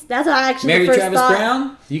babies? That's what I actually Marry the first Travis thought.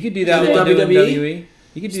 Brown? You could do that In the while doing WWE? WWE.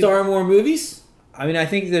 You could do. Star in more movies? I mean, I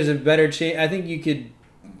think there's a better chance. I think you could.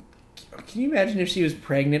 Can you imagine if she was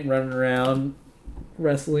pregnant, running around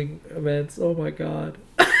wrestling events? Oh my god,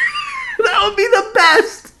 that would be the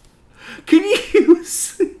best. Can you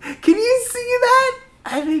see that?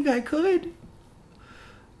 I think I could.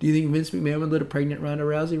 Do you think Vince McMahon would let a pregnant Ronda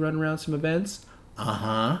Rousey run around some events?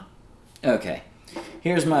 Okay.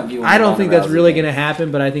 Here's my view on I don't Ronda think that's Rousey really thing. gonna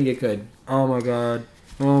happen, but I think it could. Oh my god.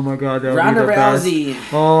 Oh my god, that would Ronda be the best. Rousey,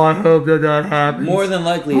 Oh, I hope that happens. more than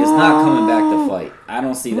likely, is not coming back to fight. I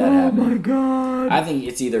don't see that Oh happening. my god. I think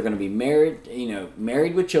it's either going to be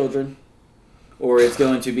married with children, or it's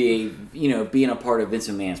going to be, being a part of Vince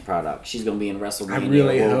McMahon's product. She's going to be in WrestleMania, I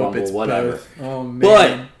really Royal hope Rumble, it's whatever. both. Oh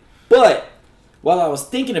man. But while I was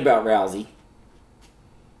thinking about Rousey,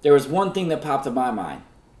 there was one thing that popped in my mind.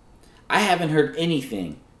 I haven't heard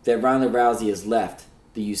anything that Ronda Rousey has left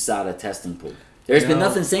the USADA testing pool. There's been No.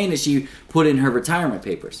 nothing saying that she put in her retirement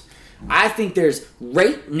papers. I think there's,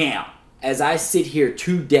 right now, as I sit here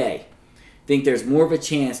today, think there's more of a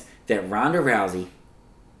chance that Ronda Rousey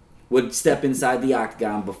would step inside the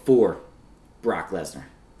octagon before Brock Lesnar.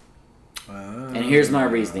 And here's my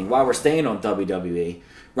reasoning. While we're staying on WWE,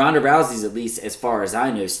 Ronda Rousey's, at least as far as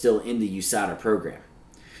I know, still in the USADA program.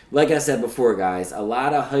 Like I said before, guys, a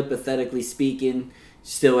lot of hypothetically speaking,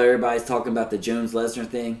 still everybody's talking about the Jones-Lesnar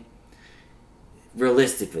thing.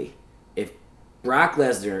 Realistically, if Brock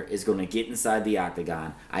Lesnar is going to get inside the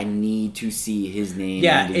octagon, I need to see his name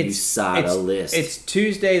on the USADA list. It's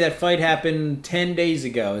Tuesday. That fight happened 10 days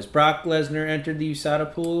ago. Has Brock Lesnar entered the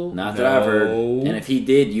USADA pool? Not that I've heard. And if he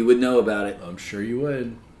did, you would know about it. I'm sure you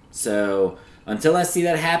would. So, until I see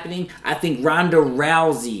that happening, I think Ronda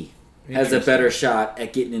Rousey has a better shot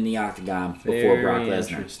at getting in the octagon before Brock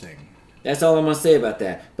Lesnar. Interesting. That's all I'm going to say about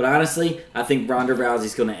that. But honestly, I think Ronda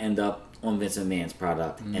Rousey's going to end up on Vince McMahon's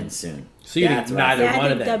product and soon. So you That's think what I neither Yeah, one I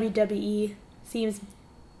of think them? WWE seems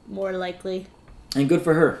more likely. And good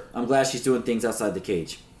for her. I'm glad she's doing things outside the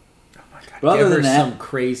cage. Oh my god. But other Give her than that- some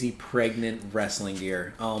crazy pregnant wrestling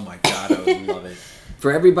gear. Oh my god, I would love it.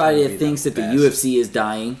 For everybody That'd that be thinks the that the best. UFC is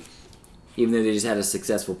dying, even though they just had a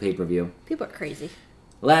successful pay-per-view, People are crazy.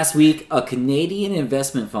 last week, a Canadian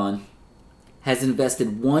investment fund has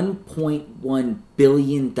invested $1.1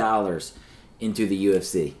 billion into the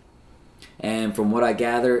UFC. And from what I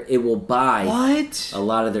gather, it will buy What? a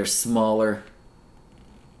lot of their smaller.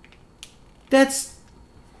 That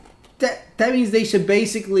means they should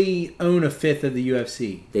basically own a fifth of the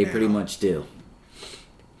UFC. They pretty much do.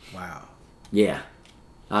 Wow. Yeah.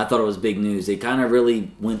 I thought it was big news. It kind of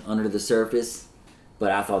really went under the surface,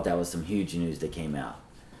 but I thought that was some huge news that came out.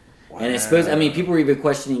 Wow. And it's supposed, I mean, people were even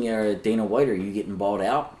questioning Dana White, are you getting bought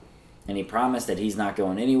out? And he promised that he's not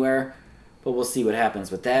going anywhere, but we'll see what happens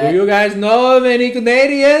with that. Do you guys know of any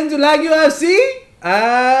Canadians who like UFC?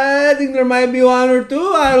 I think there might be one or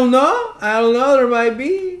two. I don't know. There might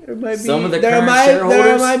be. Some of the current shareholders.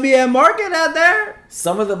 There might be a market out there.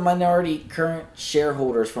 Some of the minority current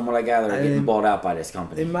shareholders, from what I gather, are getting bought out by this They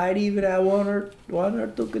company. might even have one or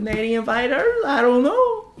two Canadian fighters. I don't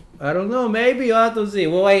know. Maybe you'll have to see.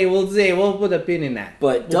 We'll see. We'll put a pin in that.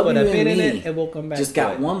 But we'll put a pin in WME it and we'll come back. just to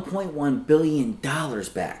got it. $1.1 billion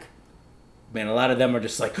back. Man, a lot of them are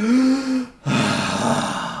just like, oh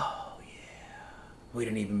yeah, we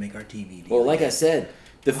didn't even make our TV deal. Well, like I said,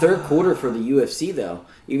 the third quarter for the UFC, though,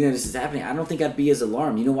 even though this is happening, I don't think I'd be as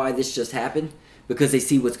alarmed. You know why this just happened? Because they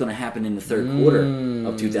see what's going to happen in the third quarter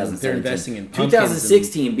of 2017. They're investing in pumpkins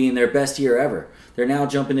 2016 being their best year ever. They're now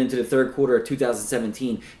jumping into the third quarter of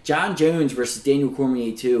 2017. John Jones versus Daniel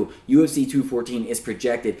Cormier 2, UFC 214 is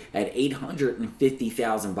projected at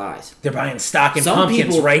 850,000 buys. They're buying stock in Some pumpkins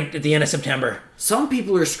people- right at the end of September. Some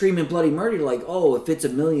people are screaming bloody murder like, oh, if it's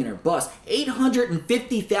 $1 million or bust.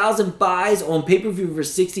 850,000 buys on pay-per-view for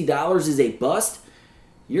 $60 is a bust?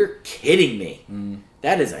 You're kidding me.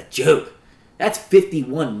 That is a joke. That's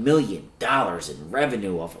 $51 million in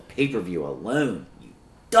revenue off of pay-per-view alone. You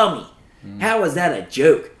dummy. How is that a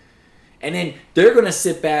joke? And then they're going to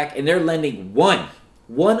sit back and they're lending one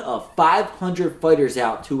of 500 fighters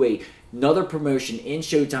out to another promotion in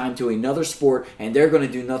Showtime, to another sport, and they're going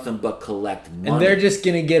to do nothing but collect money. And they're just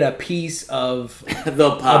going to get a piece of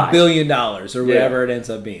the pie. $1 billion or whatever it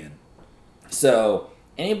ends up being. So,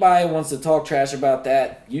 anybody wants to talk trash about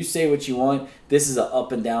that, you say what you want. This is an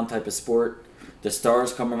up and down type of sport. The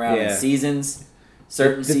stars come around in seasons.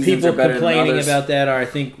 Certain The seasons people are better than complaining others. about that are, I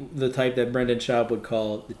think, the type that Brendan Schaub would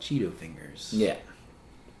call the Cheeto fingers. Yeah.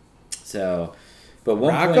 So, but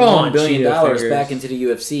Rock $1.1 on, billion Cheeto fingers. back into the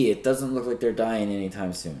UFC, it doesn't look like they're dying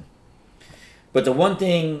anytime soon. But the one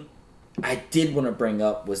thing I did want to bring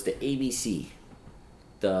up was the ABC,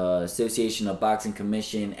 the Association of Boxing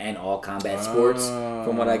Commission and All Combat Sports,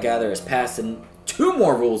 from what I gather, has passed in 2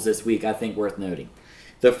 more rules this week, I think worth noting.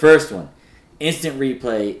 The first one, instant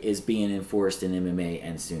replay is being enforced in MMA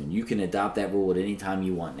and soon. You can adopt that rule at any time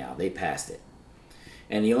you want now. They passed it.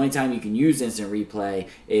 And the only time you can use instant replay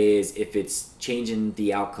is if it's changing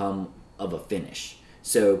the outcome of a finish.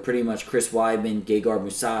 So pretty much Chris Weidman, Gegard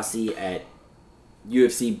Mousasi at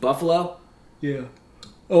UFC Buffalo. Yeah.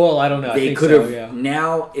 Oh, well, I don't know. I They think could so, have yeah.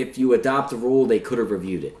 now, if you adopt the rule, they could have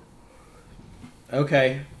reviewed it.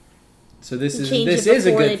 Okay. So this is Change this it is a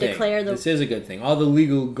before good they thing. declare the- This is a good thing. All the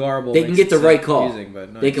legal garble. They can makes get the it right call. confusing,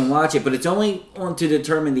 but nice. They can watch it, but it's only on to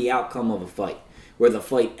determine the outcome of a fight. Where the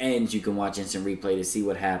fight ends, you can watch instant replay to see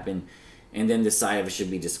what happened, and then decide if it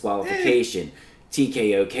should be disqualification,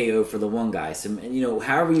 TKO, KO for the one guy. So,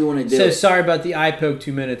 however you want to do So it. sorry about the eye poke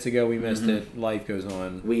 2 minutes ago. We missed it. Life goes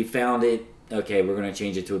on. We found it. Okay, we're going to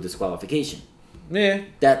change it to a disqualification. Yeah.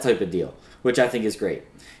 That type of deal, which I think is great.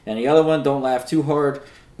 And the other one, don't laugh too hard.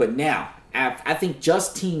 But now, I think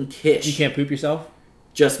Justine Kish You can't poop yourself?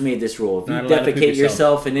 just made this rule. If you Not allowed to poop defecate yourself.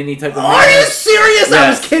 yourself in any type of Are you manner, serious? I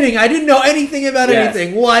was Yes. kidding. I didn't know anything about Yes.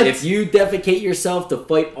 anything. What? If you defecate yourself, the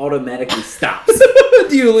fight automatically stops.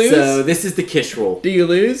 Do you lose? So this is the Kish rule. Do you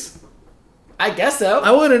lose? I guess so.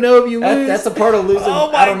 I want to know if you lose. That's a part of losing.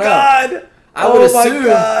 Oh my I don't know. god. I would oh my assume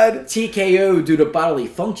god. TKO due to bodily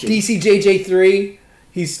function. DCJJ3.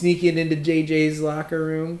 He's sneaking into JJ's locker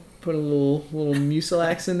room, put a little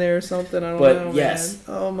Mucilax in there or something. I don't But know. yes,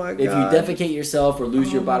 man. Oh my god. If you defecate yourself or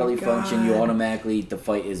lose your Oh my bodily function, you God. automatically, the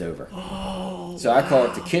fight is over. Oh, So I call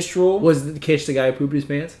it the Kish rule. was the Kish the guy who pooped his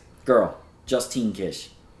pants? Girl, Justine Kish.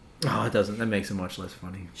 Oh, it doesn't. That makes it much less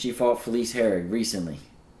funny. She fought Felice Herrig recently.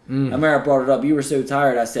 I Mm. remember I brought it up. You were so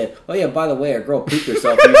tired. I said, "Oh yeah, by the way, a girl pooped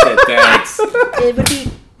herself." You said, "Thanks, It would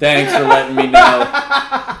be thanks for letting me know."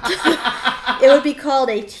 called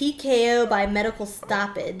a TKO by medical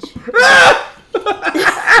stoppage.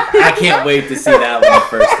 I can't wait to see that one the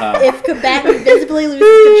first time. If combatant visibly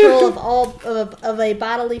loses control of all of a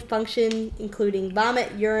bodily function, including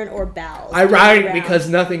vomit, urine, or bowels. Ironic during the because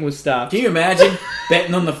nothing was stopped. Can you imagine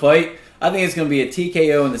betting on the fight? I think it's going to be a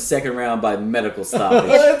TKO in the second round by medical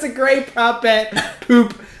stoppage. That's a great prop bet.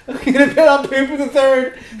 Poop. I'm gonna bet on poop in the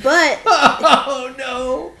third. But Oh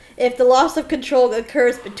no. If the loss of control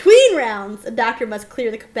occurs between rounds, a doctor must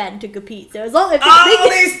clear the combatant to compete. So as long as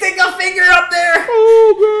they stick a finger up there.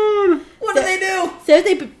 Oh god! What do they do? So if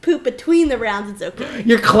they poop between the rounds, it's okay.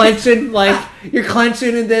 You're clenching,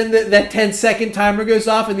 and then that 10-second timer goes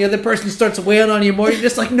off, and the other person starts weighing on you more. You're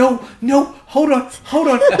just like, no, hold on.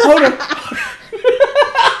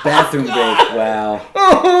 Bathroom break. Wow.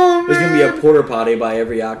 Oh, man. There's gonna be a porta potty by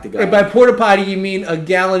every octagon. And by porta potty, you mean a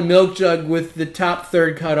gallon milk jug with the top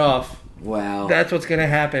third cut off. Wow. That's what's gonna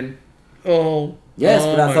happen. Oh. Yes,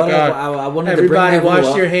 oh but I thought I wanted to bring that Everybody, wash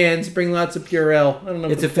rule up. your hands. Bring lots of Purell. I don't know.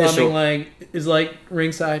 It's if the official. plumbing is like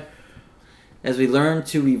ringside. As we learn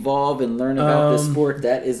to evolve and learn about this sport,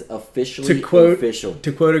 that is officially official.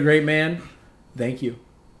 To quote a great man, thank you.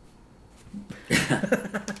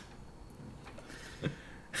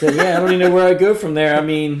 So yeah, I don't even know where I go from there. I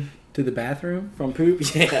mean, To the bathroom? from poop.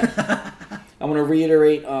 Yeah. I want to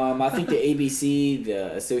reiterate. I think the ABC,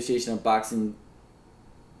 the Association of Boxing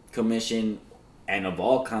Commission, and of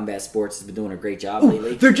all combat sports, has been doing a great job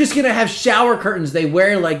lately. They're just going to have shower curtains they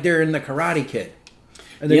wear like they're in the Karate Kid.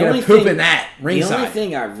 And they're going to poop in that ringside. The only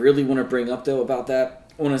thing I really want to bring up, though, about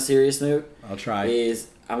that, on a serious note, I'll try. is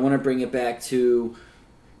I want to bring it back to,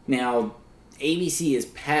 now, ABC is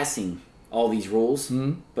passing all these rules,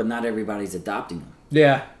 but not everybody's adopting them.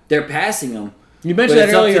 Yeah. They're passing them. You mentioned But that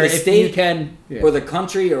it's up to earlier. the If state you can... Yeah. or the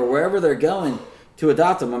country or wherever they're going to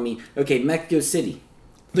adopt them. I mean, okay, Mexico City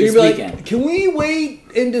They're this gonna be weekend. like, can we wait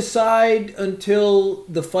and decide until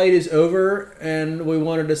the fight is over and we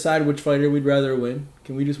want to decide which fighter we'd rather win?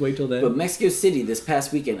 Can we just wait till then? But Mexico City this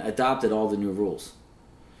past weekend adopted all the new rules.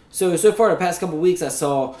 So far the past couple weeks I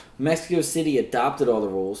saw Mexico City adopted all the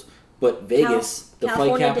rules, but Vegas, the fight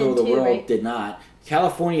California capital of the did too, world, right? did not.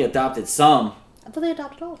 California adopted some. I thought they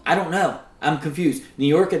adopted all. I don't know. I'm confused. New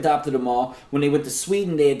York adopted them all. When they went to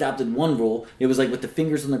Sweden, they adopted one rule. It was like with the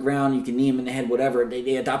fingers on the ground, you can knee them in the head, whatever.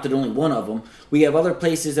 They adopted only one of them. We have other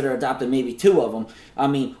places that are adopted maybe two of them. I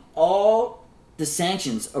mean, all the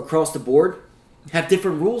sanctions across the board have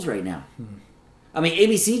different rules right now. I mean,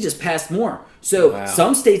 ABC just passed more. So Wow.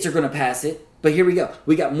 some states are going to pass it, but here we go.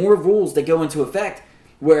 We got more rules that go into effect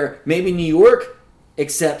where maybe New York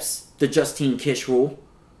accepts the Justine Kish rule,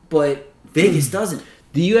 but Vegas doesn't.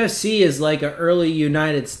 The UFC is like an early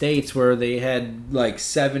United States where they had like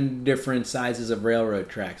 7 different sizes of railroad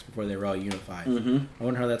tracks before they were all unified. I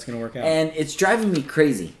wonder how that's going to work out. And it's driving me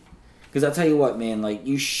crazy. Because I'll tell you what, man, like,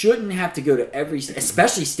 you shouldn't have to go to every,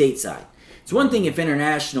 especially stateside. It's one thing if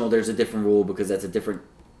international, there's a different rule because that's a different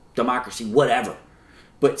democracy, whatever.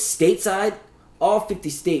 But stateside, all 50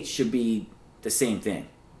 states should be the same thing.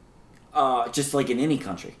 Just like in any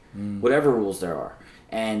country, whatever rules there are.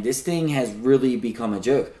 And this thing has really become a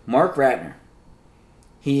joke. Mark Ratner,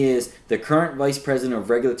 he is the current vice president of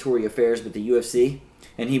regulatory affairs with the UFC,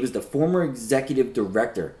 and he was the former executive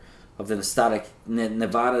director of the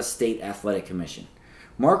Nevada State Athletic Commission.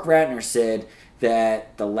 Mark Ratner said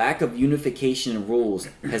that the lack of unification in rules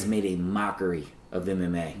has made a mockery of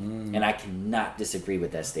MMA, and I cannot disagree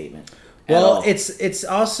with that statement. at Well, all. it's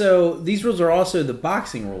also, these rules are also the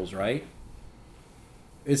boxing rules, right?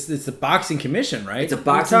 It's the boxing commission, right? It's a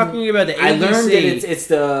boxing. We're talking about the ABC. I learned that it's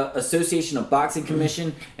the Association of Boxing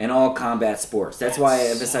Commission and all combat sports. That's why I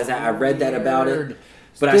emphasize that. I read that about it,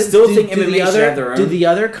 but I still think MMA should have their own. Do the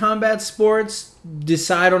other combat sports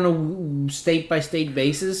decide on a state by state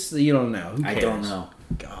basis? You don't know. Who cares? I don't know.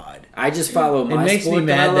 God, I just follow my it makes sport me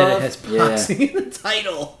mad that I that it love. has boxing in the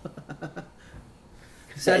title.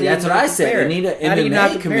 That's what I said. They need an How do you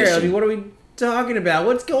not MMA compare? I mean, commission. what are we talking about?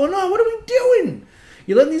 What's going on? What are we doing?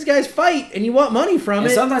 You're letting these guys fight, and you want money from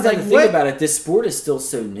And it. sometimes I Like, have to what? think about it. This sport is still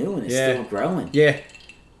so new and it's Yeah. still growing. Yeah.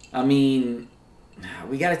 I mean,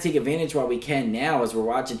 we got to take advantage while we can now as we're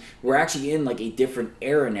watching. We're actually in like a different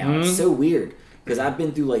era now. It's so weird because I've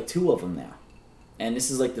been through like 2 of them now. And this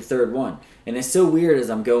is like the 3rd one. And it's so weird as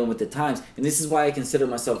I'm going with the times. And this is why I consider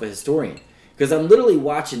myself a historian. Because I'm literally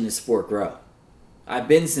watching this sport grow. I've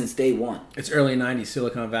been since day one. It's early 90s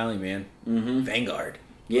Silicon Valley, man. Mm-hmm. Vanguard.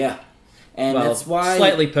 Yeah. And Well, that's why,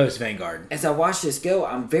 slightly post-Vanguard. as I watch this go,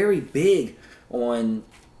 I'm very big on,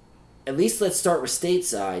 at least let's start with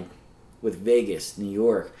stateside, with Vegas, New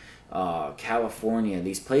York, California,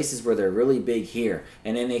 these places where they're really big here,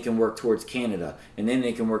 and then they can work towards Canada, and then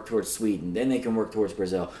they can work towards Sweden, then they can work towards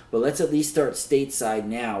Brazil. But let's at least start stateside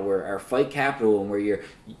now, where our fight capital and where your,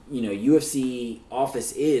 UFC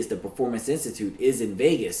office is, the Performance Institute is in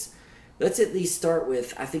Vegas. Let's at least start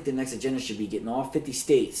with, I think the next agenda should be getting all 50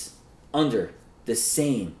 states under the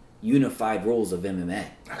same unified rules of MMA.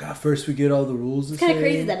 First we get all the rules. It's kind of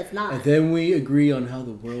crazy that it's not. And then we agree on how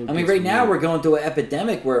the world. I mean, gets right now weird. we're going through an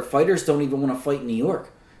epidemic where fighters don't even want to fight in New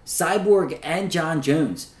York Cyborg and John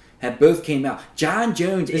Jones have both came out. John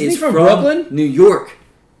Jones Isn't is he from Brooklyn? New York.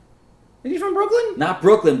 Is he from Brooklyn? Not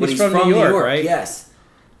Brooklyn, but he's from New York, right? Yes.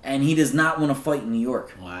 And he does not want to fight in New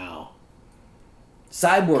York. Wow.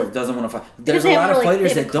 Cyborg doesn't want to fight. There's Because a they lot haven't of really-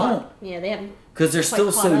 fighters they that haven't don't. caught- Yeah, they haven't. Because they're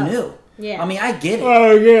still quite so caught up. new. Yeah. I mean, I get it.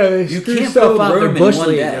 Oh yeah, they You screw can't stuff build out. They're Rome in bush one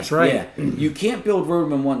league. day. That's right. Yeah. You can't build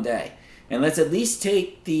Rome in one day. And let's at least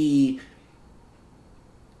take the,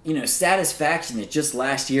 satisfaction that just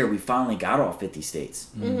last year we finally got all 50 states.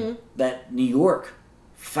 Mm-hmm. That New York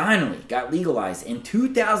finally got legalized in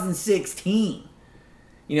 2016.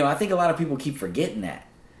 I think a lot of people keep forgetting that.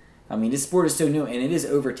 I mean, this sport is so new, and it is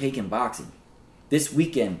overtaking boxing. This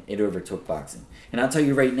weekend, it overtook boxing. And I'll tell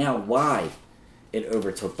you right now why it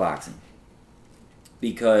overtook boxing.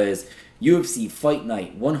 Because UFC Fight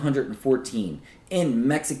Night 114 in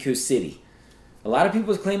Mexico City. A lot of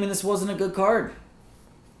people are claiming this wasn't a good card.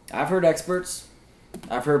 I've heard experts.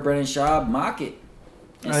 I've heard Brendan Schaub mock it.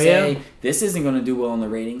 And say, this isn't going to do well in the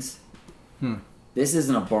ratings. This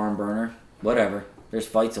isn't a barn burner. Whatever. There's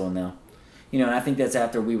fights on now. And I think that's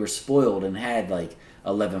after we were spoiled and had like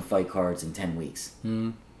 11 fight cards in 10 weeks.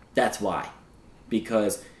 That's why.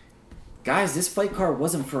 Because, guys, this fight card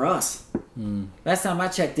wasn't for us. Last time I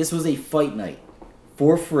checked, this was a fight night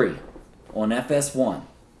for free on FS1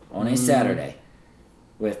 on a Saturday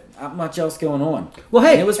with not much else going on. Well,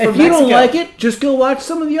 hey, And it was if from you don't Mexico. like it, just go watch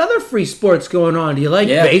some of the other free sports going on. Do you like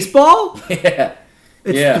Yeah. baseball? Yeah.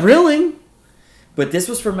 It's Yeah. thrilling. But this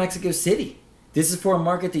was for Mexico City. This is for a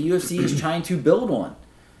market the UFC is trying to build on,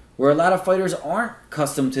 where a lot of fighters aren't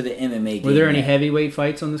accustomed to the MMA game. Were there any yet. heavyweight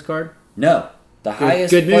fights on this card? No. The highest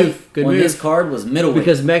good fight move, good on move. this card was middleweight.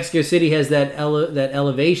 Because Mexico City has that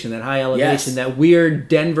elevation, that high elevation, Yes. that weird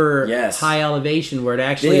Denver Yes. high elevation where it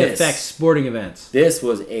actually This- affects sporting events. This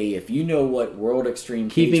was if you know what World Extreme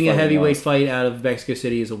Cage Keeping a Fighting heavyweight was, fight out of Mexico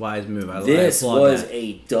City is a wise move. I this applaud was that.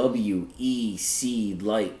 a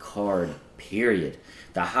WEC-like card, period.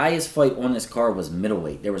 The highest fight on this card was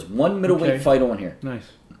middleweight. There was one middleweight Okay. fight on here, Nice.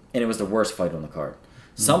 and it was the worst fight on the card.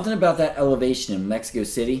 Something about that elevation in Mexico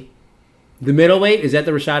City, The middleweight, is that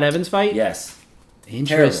the Rashad Evans fight? yes.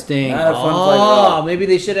 Interesting. Terrible. Not a fun fight at all. Maybe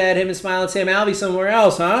they should have had him and Smiling Sam Alvey somewhere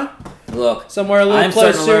else, huh? Look, Somewhere a little I'm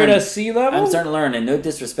starting to closer learn- to sea level? I'm starting to learn, and no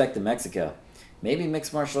disrespect to Mexico. Maybe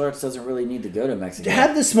mixed martial arts doesn't really need to go to Mexico.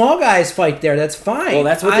 Have the small guys fight there. That's fine. Well,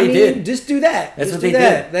 that's what I they mean, did. Just do that. That's Just what do they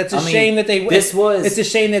that. did. That's a I mean, shame that they. this was- It's a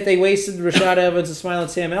shame that they wasted Rashad Evans and Smiling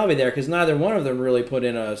Sam Alvey there because neither one of them really put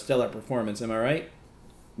in a stellar performance. Am I right?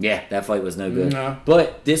 Yeah, that fight was no good. No.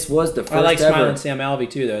 But this was the first I like ever. Smiling Sam Alvey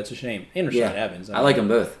too, though. It's a shame. And Rashad Yeah, Evans. I like them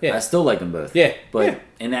both. Yeah. I still like them both. Yeah, But yeah.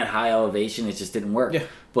 in that high elevation, it just didn't work. Yeah.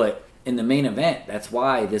 But in the main event, that's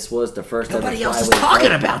why this was the first Nobody ever else is flyweight talking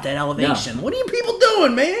fight. about that elevation. What are you people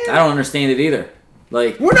doing, man? I don't understand it either.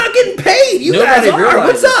 Like, We're not getting paid. You guys are.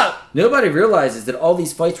 realizes, What's up? Nobody realizes that all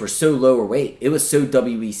these fights were so lower weight. It was so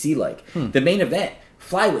WEC like. The main event,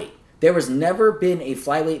 flyweight. There was never been a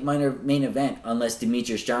flyweight main event unless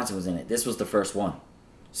Demetrius Johnson was in it. This was the first one.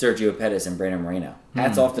 Sergio Pettis and Brandon Moreno.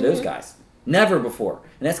 Hats off to those guys. Never before.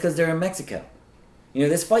 And that's because they're in Mexico.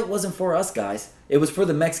 This fight wasn't for us guys. It was for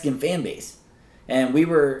the Mexican fan base. And we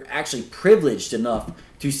were actually privileged enough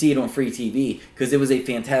to see it on free TV because it was a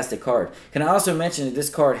fantastic card. Can I also mention that this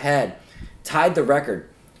card had tied the record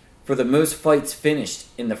for the most fights finished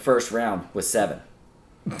in the first round with 7.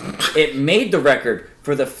 It made the record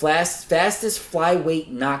for the fastest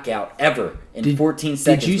flyweight knockout ever in 14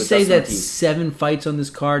 seconds. Did you with say Dustin that Ortiz. 7 fights on this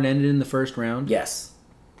card ended in the first round? Yes.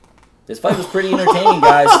 This fight was pretty entertaining,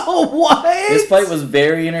 guys. Oh, what? This fight was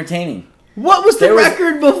very entertaining. What was the There was-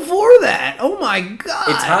 record before that? Oh my god!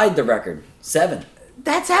 It tied the record. 7.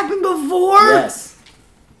 That's happened before. Yes.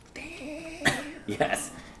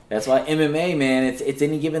 Yes. That's why MMA, man, it's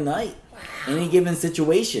any given night. Any given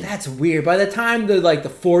situation. That's weird. By the time the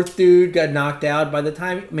fourth dude got knocked out, by the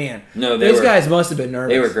time No, those guys must have been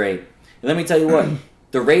nervous. They were great. And let me tell you what,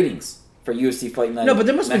 the ratings for UFC Fight Night. No, but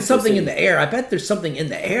there must have been Mexico something City. in the air. I bet there's something in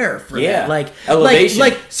the air for Yeah. that. Like Elevation.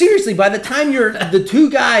 Like seriously, by the time you're the two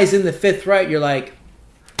guys in the fifth right, you're like,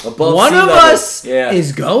 Above one sea of level. us Yeah.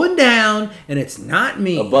 is going down, and it's not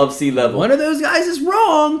me. Above sea level. One of those guys is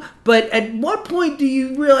wrong, but at what point do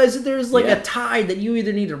you realize that there's Yeah. a tide that you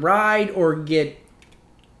either need to ride or get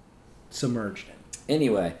submerged in?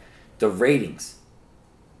 Anyway, the ratings.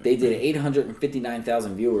 They did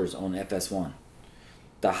 859,000 viewers on FS1.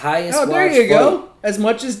 The highest Oh, there watched you go. fight- As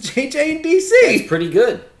much as JJ and That's DC. pretty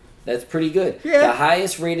good. That's pretty good. Yeah. The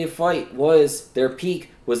highest rated fight was, their peak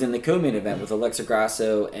was in the co-main event with Alexa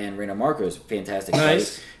Grasso and Reina Marcos. Fantastic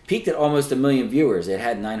Nice. fight. Peaked at almost 1 million viewers. It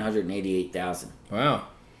had 988,000. Wow.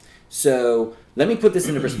 So Let me put this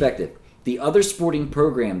into perspective. The other sporting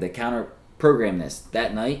program that counter-programmed this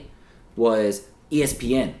that night was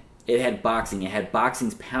ESPN. It had boxing. It had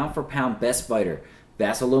boxing's pound-for-pound best fighter,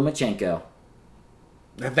 Vasily Lomachenko.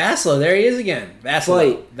 Vassilo, there he is again.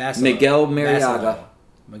 Fight Miguel Mariaga.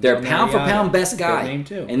 Their pound-for-pound best guy. Name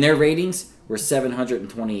too. And their ratings were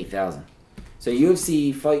 728,000. So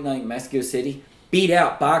UFC Fight Night in Mexico City beat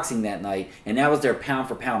out boxing that night, and that was their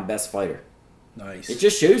pound-for-pound best fighter. Nice. It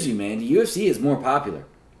just shows you, man, the UFC is more popular.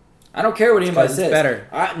 I don't care what anybody says. It's better.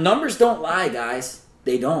 Numbers don't lie, guys.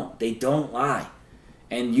 They don't. They don't lie.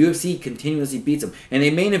 And UFC continuously beats them. And they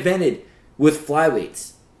main evented with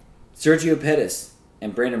flyweights. Sergio Pettis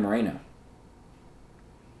and Brandon Moreno.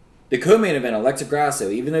 The co-main event, Alexa Grasso,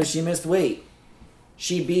 even though she missed weight,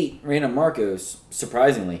 she beat Reina Marcos,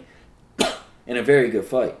 surprisingly, in a very good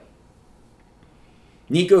fight.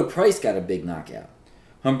 Nico Price got a big knockout.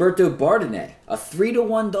 Humberto Bardenay, a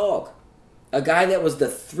 3-1 dog. A guy that was the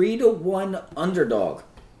 3-1 underdog.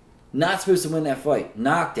 Not supposed to win that fight.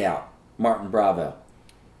 Knocked out Martin Bravo.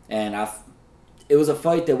 And it was a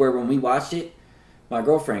fight that where when we watched it, my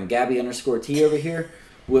girlfriend, Gabby_T over here,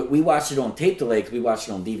 we watched it on tape delay because we watched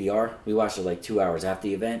it on DVR. We watched it like 2 hours after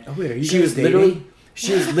the event. Oh, wait, are you she guys was dating?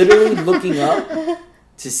 She was literally looking up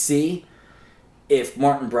to see if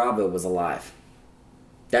Martin Bravo was alive.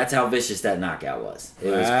 That's how vicious that knockout was. It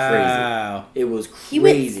was crazy. It was He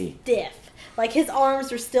crazy. went stiff. Like his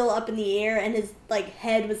arms were still up in the air, and his like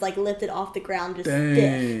head was like lifted off the ground, just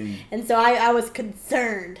stiff. And so I was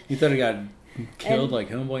concerned. You thought he got killed like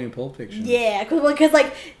Homeboy in Pulp Fiction? Yeah, because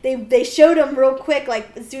like they showed him real quick,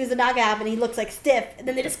 like as soon as the knockout happened, he looks like stiff, and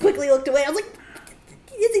then they just quickly looked away. I was like,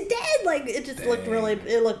 is he dead? Like it just looked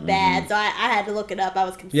bad. So I had to look it up. I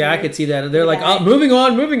was concerned. Yeah, I could see that. They're like, oh, moving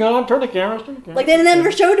on. Turn the camera. Like they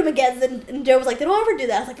never showed him again. And Joe was like, they don't ever do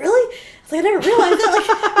that. I was like, really? I was like, I never realized that.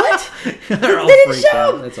 Like what? They're all they didn't freaked show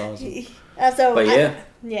out. him. That's awesome. But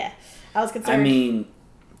I was concerned. I mean,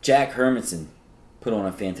 Jack Hermanson put on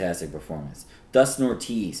a fantastic performance. Dustin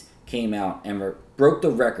Ortiz came out and broke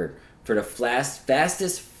the record for the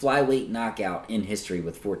fastest flyweight knockout in history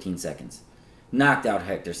with 14 seconds. Knocked out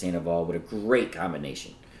Hector Sandoval with a great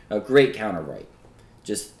combination. A great counter right.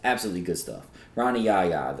 Just absolutely good stuff. Ronnie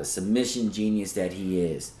Yaya, the submission genius that he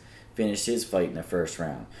is, finished his fight in the first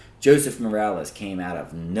round. Joseph Morales came out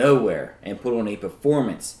of nowhere and put on a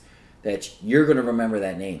performance that you're going to remember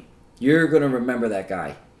that name. You're going to remember that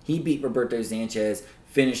guy. He beat Roberto Sanchez,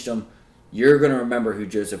 finished him. You're going to remember who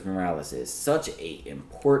Joseph Morales is. Such an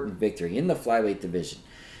important victory in the flyweight division.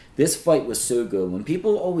 This fight was so good. When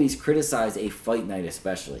people always criticize a fight night,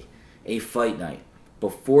 especially, a fight night,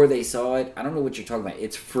 before they saw it, I don't know what you're talking about.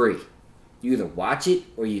 It's free. You either watch it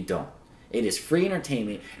or you don't. It is free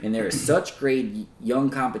entertainment, and there is such great young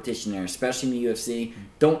competition there, especially in the UFC.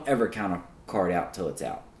 Don't ever count a card out till it's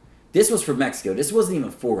out. This was for Mexico. This wasn't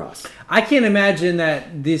even for us. I can't imagine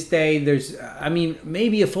that this day there's, I mean,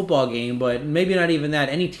 maybe a football game, but maybe not even that.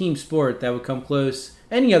 Any team sport that would come close,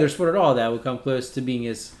 any other sport at all that would come close to being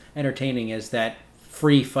as entertaining as that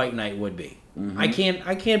free fight night would be. Mm-hmm.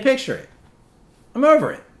 I can't picture it. I'm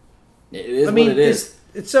over it. It is what it is.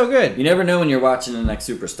 It's so good. You never know when you're watching the next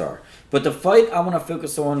superstar. But the fight I want to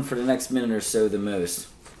focus on for the next minute or so the most.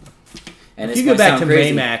 And if you go back to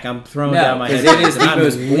Baymack, I'm throwing down my head. It is the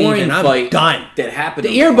most boring fight done. That happened.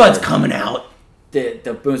 The earbud's coming out.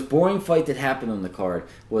 The most boring fight that happened on the card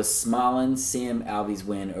was Smolin Sam Alvey's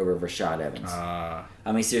win over Rashad Evans.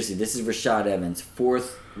 I mean, seriously, this is Rashad Evans'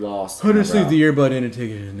 fourth loss. I'll just leave the earbud in and take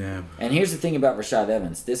it now. And here's the thing about Rashad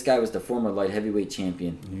Evans. This guy was the former light heavyweight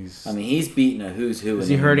champion. He's beaten a who's who. Is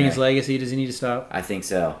he hurting his legacy? Does he need to stop? I think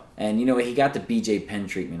so. And you know what? He got the BJ Penn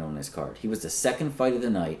treatment on this card. He was the second fight of the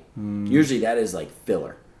night. Usually that is like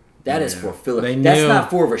filler. That is for filler. That's not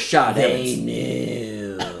for Rashad Evans. They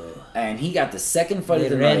knew. And he got the second fight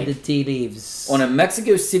of the night. Read the tea leaves. On a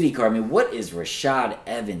Mexico City card. I mean, what is Rashad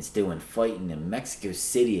Evans doing fighting in Mexico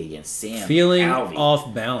City against Sam Feeling Alvey?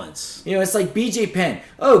 Off balance. You know, it's like BJ Penn.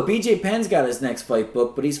 Oh, BJ Penn's got his next fight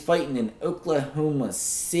booked, but he's fighting in Oklahoma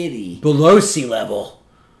City. Below sea level.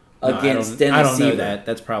 Against Dennis I don't know Siver. that.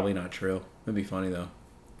 That's probably not true. That'd be funny, though.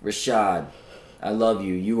 Rashad, I love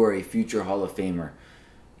you. You are a future Hall of Famer.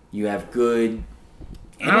 You have good...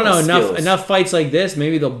 I don't know, enough fights like this,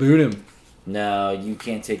 maybe they'll boot him. No, you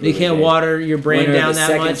can't take. You can't water your brand down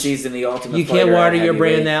that much. Season, the Ultimate you can't water your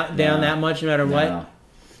brand down that much, no matter what.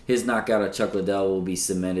 His knockout of Chuck Liddell will be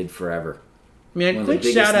cemented forever. Man, quick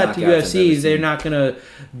shout out to UFC. They're not going to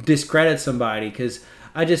discredit somebody because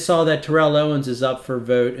I just saw that Terrell Owens is up for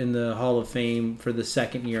vote in the Hall of Fame for the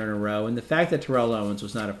second year in a row, and the fact that Terrell Owens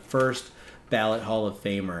was not a first ballot Hall of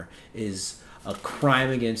Famer is a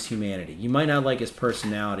crime against humanity. You might not like his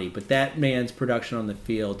personality, but that man's production on the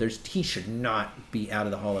field, he should not be out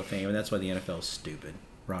of the Hall of Fame, and that's why the NFL is stupid.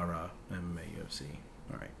 Rah rah, MMA, UFC.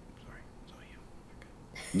 All right, sorry, it's all you.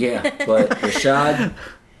 Yeah, but Rashad,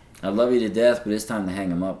 I love you to death, but it's time to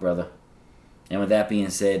hang him up, brother. And with that being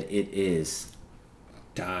said, it is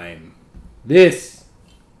time. This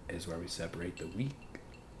is where we separate the weak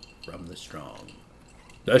from the strong.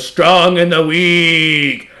 The strong and the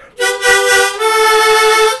weak.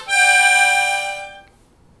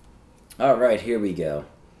 All right, here we go.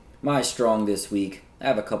 My strong this week. I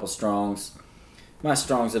have a couple strongs. My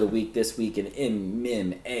strongs of the week this week in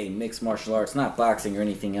MMA, mixed martial arts, not boxing or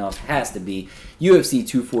anything else, has to be UFC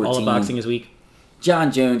 214. All of boxing is weak.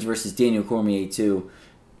 John Jones versus Daniel Cormier 2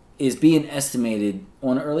 is being estimated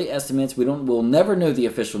on early estimates. We'll never know the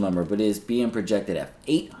official number, but it is being projected at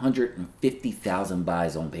 850,000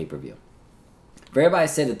 buys on pay-per-view. For everybody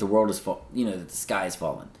said that the world is that the sky is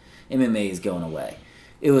falling, MMA is going away.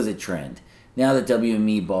 It was a trend. Now that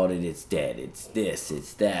WME bought it, it's dead. It's this,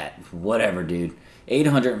 it's that, whatever, dude.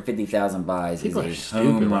 850,000 buys People is are a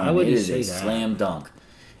home stupid. run. Why would It you is say a that? slam dunk.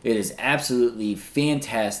 It is absolutely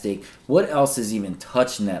fantastic. What else is even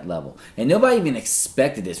touching that level? And nobody even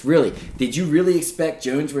expected this. Really, did you really expect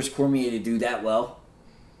Jones versus Cormier to do that well?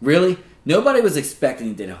 Really? Nobody was expecting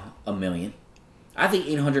he did a million. I think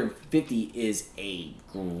 850 is a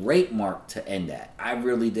great mark to end at. I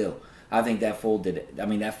really do. I think that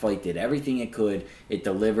fight did everything it could. It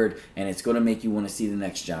delivered, and it's going to make you want to see the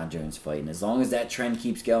next John Jones fight. And as long as that trend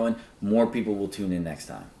keeps going, more people will tune in next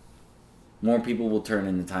time. More people will turn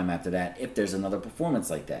in the time after that if there's another performance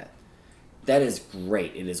like that. That is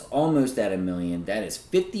great. It is almost at $1 million. That is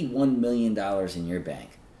 $51 million in your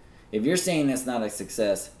bank. If you're saying that's not a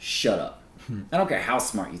success, shut up. I don't care how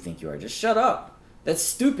smart you think you are. Just shut up. That's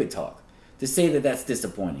stupid talk. To say that that's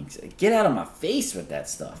disappointing. Get out of my face with that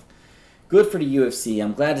stuff. Good for the UFC.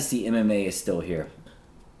 I'm glad to see MMA is still here.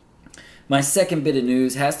 My second bit of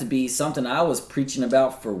news has to be something I was preaching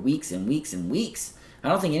about for weeks and weeks and weeks. I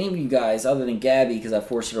don't think any of you guys, other than Gabby, because I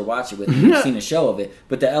forced her to watch it with me, have seen a show of it,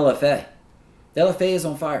 but the LFA. The LFA is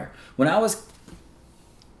on fire. When I was,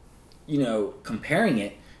 comparing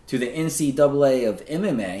it to the NCAA of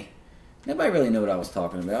MMA, nobody really knew what I was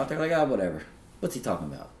talking about. They're like, whatever. What's he talking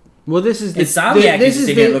about? Well, this is the Insomniac used to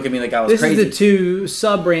sit here and look at me like I was crazy. This is the two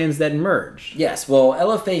sub-brands that merged. Yes, well,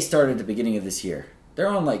 LFA started at the beginning of this year. They're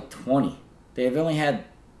on like 20. They've only had...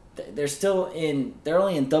 They're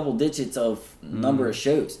only in double digits of number of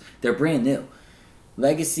shows. They're brand new.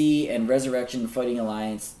 Legacy and Resurrection Fighting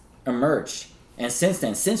Alliance emerged. And since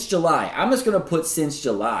then, since July, I'm just going to put since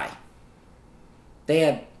July, they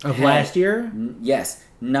have... Of last year? Yes.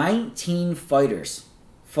 19 fighters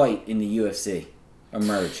fight in the UFC.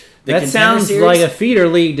 Emerge. That sounds like a feeder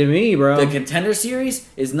league to me, bro. The Contender Series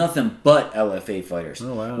is nothing but LFA fighters.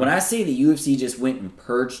 Oh, wow. When I say the UFC just went and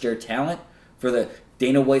purged their talent for the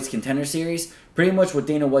Dana White's Contender Series, pretty much what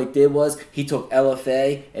Dana White did was he took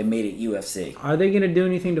LFA and made it UFC. Are they going to do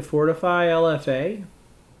anything to fortify LFA?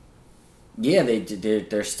 Yeah,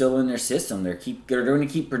 they're still in their system. They're going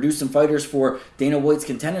to keep producing fighters for Dana White's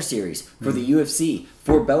Contender Series, for the UFC,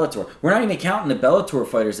 for Bellator. We're not even counting the Bellator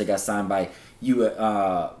fighters that got signed by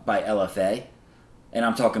LFA, and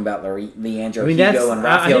I'm talking about Leandro Higo and Rafael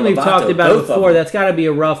I think we've Lovato, talked about it both of before. them. That's got to be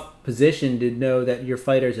a rough position to know that your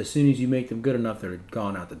fighters, as soon as you make them good enough, they're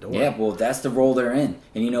gone out the door. Yeah, well, that's the role they're in,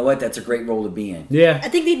 and you know what? That's a great role to be in. Yeah, I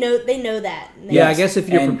think they know that. Yeah, I guess if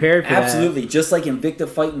you're And prepared for absolutely, just like Invicta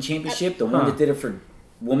Fighting Championship, the one that did it for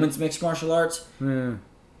women's mixed martial arts. that.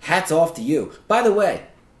 Hats off to you. By the way,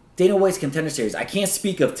 Dana White's Contender Series. I can't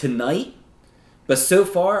speak of tonight, but so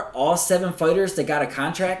far, all 7 fighters that got a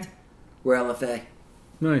contract were LFA.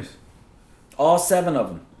 Nice. All 7 of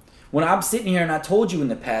them. When I'm sitting here and I told you in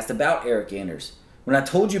the past about Eric Anders, when I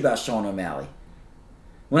told you about Sean O'Malley,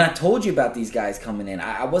 when I told you about these guys coming in,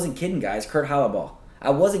 I wasn't kidding, guys. Kurt Holloway.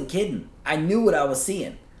 I wasn't kidding. I knew what I was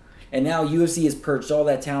seeing. And now UFC has purged all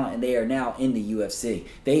that talent, and they are now in the UFC.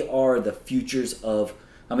 They are the futures of...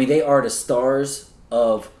 they are the stars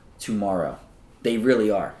of tomorrow. They really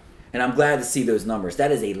are. And I'm glad to see those numbers.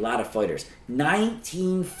 That is a lot of fighters.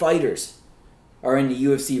 19 fighters are in the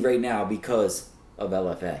UFC right now because of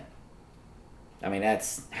LFA.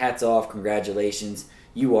 That's hats off. Congratulations.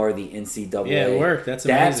 You are the NCAA. Yeah, it worked. That's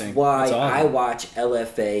amazing. That's why That's awesome. I watch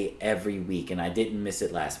LFA every week, and I didn't miss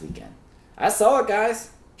it last weekend. I saw it, guys.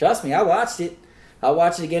 Trust me, I watched it. I'll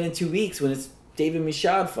watch it again in 2 weeks when it's David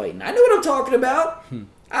Michaud fighting. I know what I'm talking about.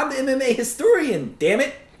 I'm the MMA historian, damn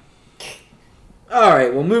it. All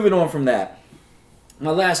right, well, moving on from that. My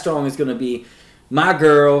last strong is going to be my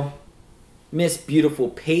girl, Miss Beautiful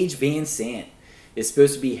Paige Van Zandt is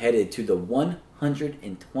supposed to be headed to the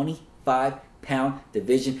 125-pound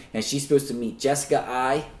division, and she's supposed to meet Jessica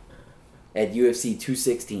Ai at UFC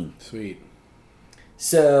 216. Sweet.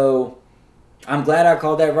 So, I'm glad I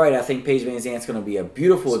called that right. I think Paige Van Zandt's going to be a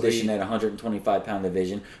beautiful addition at 125-pound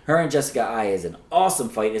division. Her and Jessica Ai is an awesome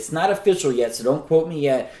fight. It's not official yet, so don't quote me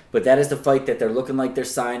yet, but that is the fight that they're looking like they're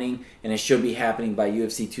signing, and it should be happening by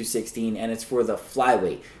UFC 216, and it's for the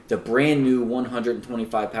flyweight, the brand new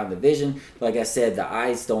 125-pound division. Like I said, the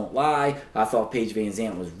eyes don't lie. I thought Paige Van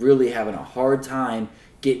Zandt was really having a hard time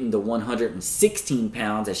getting the 116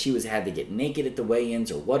 pounds, as she had to get naked at the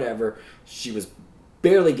weigh-ins or whatever. She was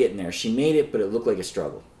barely getting there. She made it, but it looked like a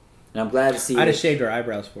struggle. And I'm glad to see I'd have shaved her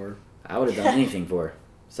eyebrows for her. I would have done anything for her.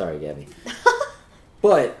 Sorry, Gabby.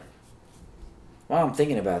 But while I'm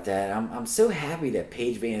thinking about that, I'm so happy that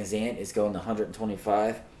Paige Van Zandt is going to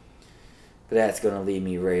 125. But that's going to lead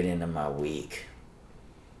me right into my week.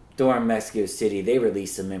 During Mexico City, they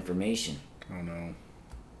released some information. Oh, no.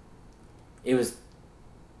 It was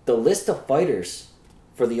the list of fighters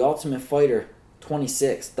for the Ultimate Fighter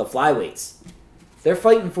 26, the flyweights. They're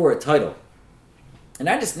fighting for a title. And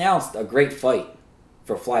I just announced a great fight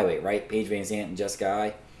for flyweight, right? Paige Van Zandt and Jessica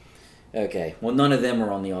Ai. Okay, well, none of them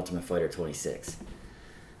are on the Ultimate Fighter 26.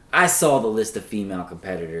 I saw the list of female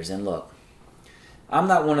competitors, and look, I'm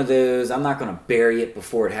not one of those. I'm not going to bury it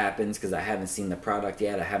before it happens because I haven't seen the product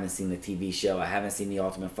yet. I haven't seen the TV show. I haven't seen the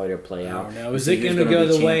Ultimate Fighter play out. Now, is it going to go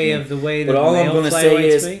the way of the way that But all I'm going to say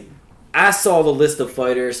is, fight? I saw the list of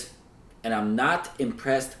fighters, and I'm not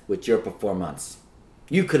impressed with your performance.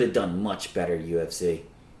 You could have done much better, UFC.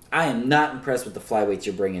 I am not impressed with the flyweights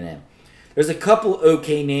you're bringing in. There's a couple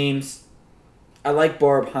okay names. I like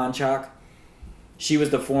Barb Hanchak. She was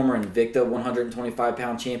the former Invicta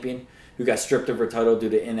 125-pound champion who got stripped of her title due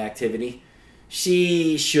to inactivity.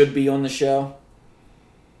 She should be on the show.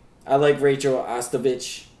 I like Rachel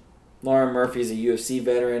Ostovich. Lauren Murphy's a UFC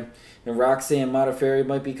veteran. And Roxanne Modafferi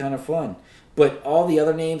might be kind of fun. But all the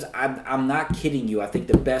other names, I'm not kidding you. I think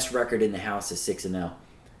the best record in the house is 6-0.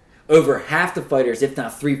 Over half the fighters, if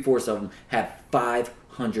not 3/4 of them, have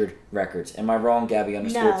 500 records. Am I wrong, Gabby, on the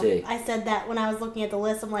Sport T? I said that when I was looking at the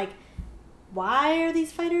list. I'm like, why are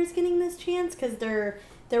these fighters getting this chance? Because there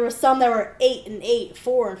were some that were 8-8,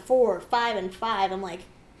 4-4, 5-5. I'm like,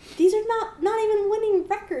 these are not even winning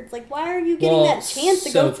records. Like, why are you getting that chance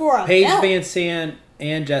to go for a Paige belt? Van Zandt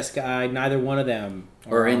and Jessica Ai, neither one of them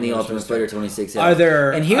or in the Ultimate Fighter 26. Are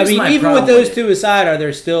there? And here's my even problem with those with two aside, are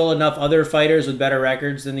there still enough other fighters with better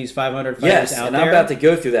records than these 500 fighters yes, out and there? I'm about to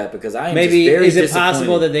go through that because I am Maybe just very is it disappointed.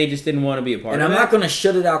 possible that they just didn't want to be a part And of I'm it? not going to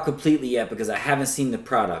shut it out completely yet because I haven't seen the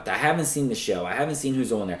product. I haven't seen the show. I haven't seen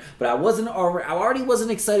who's on there. But I already wasn't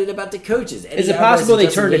excited about the coaches. Is it possible they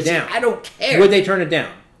turned it down? I don't care. Would they turn it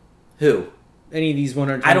down? Who? Any of these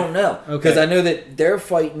 100? I don't know. Because Okay. I know that they're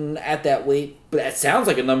fighting at that weight, but that sounds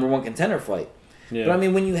like a number one contender fight. Yeah. But I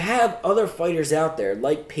mean, when you have other fighters out there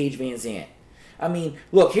like Paige Van Zandt, I mean,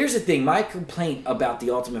 look, here's the thing. My complaint about the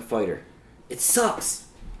Ultimate Fighter, it sucks.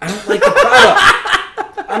 I don't like the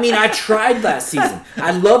product. I mean, I tried last season.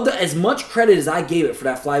 I loved as much credit as I gave it for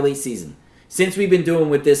that flyweight season. Since we've been doing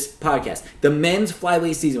with this podcast, the men's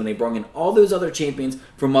flyweight season when they brought in all those other champions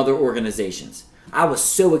from other organizations. I was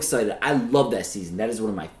so excited. I love that season. That is one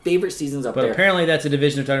of my favorite seasons up But there. apparently that's a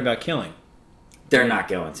division they're talking about killing. They're not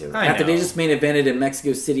going to. I After know. they just main evented in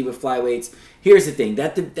Mexico City with flyweights. Here's the thing.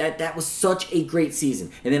 That was such a great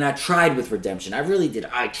season. And then I tried with Redemption. I really did.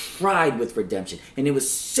 I tried with Redemption. And it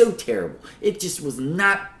was so terrible. It just was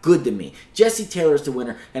not good to me. Jesse Taylor's the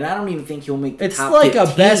winner. And I don't even think he'll make the It's top like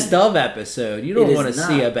 15. a best of episode. You don't It is want to not.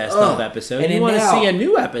 see a best Ugh. of episode. And You then want to now- see a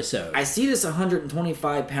new episode. I see this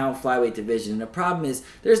 125-pound flyweight division. And the problem is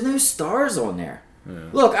there's no stars on there.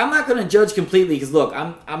 Look, I'm not going to judge completely because, look,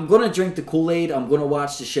 I'm going to drink the Kool-Aid. I'm going to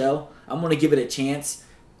watch the show. I'm going to give it a chance.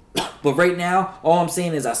 But right now, all I'm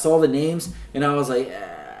saying is I saw the names, and I was like,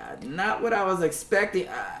 not what I was expecting.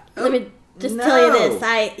 Let me just no. tell you this.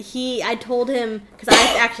 I told him, because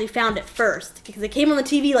I actually found it first, because it came on the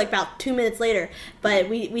TV like about 2 minutes later, but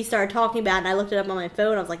we started talking about it, and I looked it up on my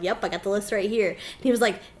phone. I was like, yep, I got the list right here. And he was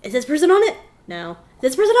like, is this person on it? No. Is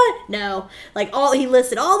this person on it? No. Like, he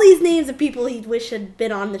listed all these names of people he wished had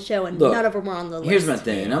been on the show, and Look, none of them were on the list. Here's my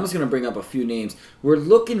thing, and I'm just going to bring up a few names. We're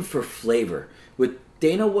looking for flavor. With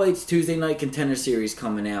Dana White's Tuesday Night Contender Series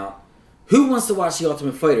coming out, who wants to watch The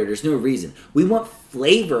Ultimate Fighter? There's no reason. We want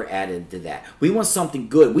flavor added to that. We want something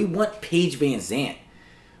good. We want Paige Van Zandt.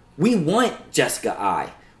 We want Jessica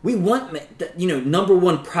Ai. We want, number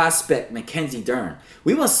one prospect Mackenzie Dern.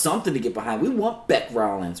 We want something to get behind. We want Beck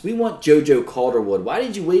Rollins. We want JoJo Calderwood. Why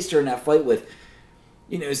did you waste her in that fight with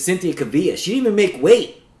Cynthia Kavia. She didn't even make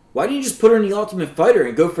weight. Why didn't you just put her in the Ultimate Fighter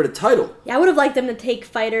and go for the title? Yeah, I would have liked them to take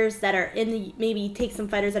fighters that are take some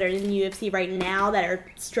fighters that are in the UFC right now that are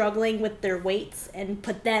struggling with their weights and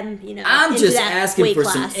put them, I'm into just that asking weight for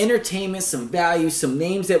class. some entertainment, some value, some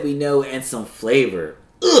names that we know, and some flavor.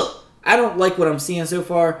 Ugh! I don't like what I'm seeing so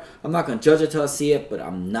far. I'm not going to judge it till I see it, but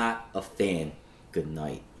I'm not a fan. Good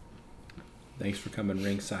night. Thanks for coming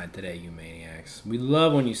ringside today, you maniacs. We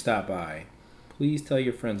love when you stop by. Please tell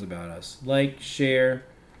your friends about us. Like, share,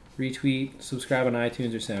 retweet, subscribe on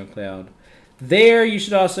iTunes or SoundCloud. There, you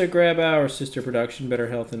should also grab our sister production, Better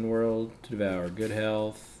Health in the World, to devour good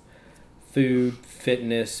health, food,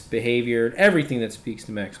 fitness, behavior, everything that speaks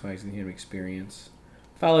to maximizing the human experience.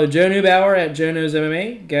 Follow Joe Neubauer at Joe Knows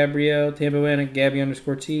MMA, Gabrielle Tamboan at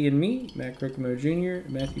Gabby_T, and me, Matt Crookamo Jr.,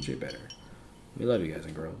 and Matthew J. Better. We love you guys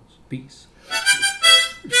and girls. Peace.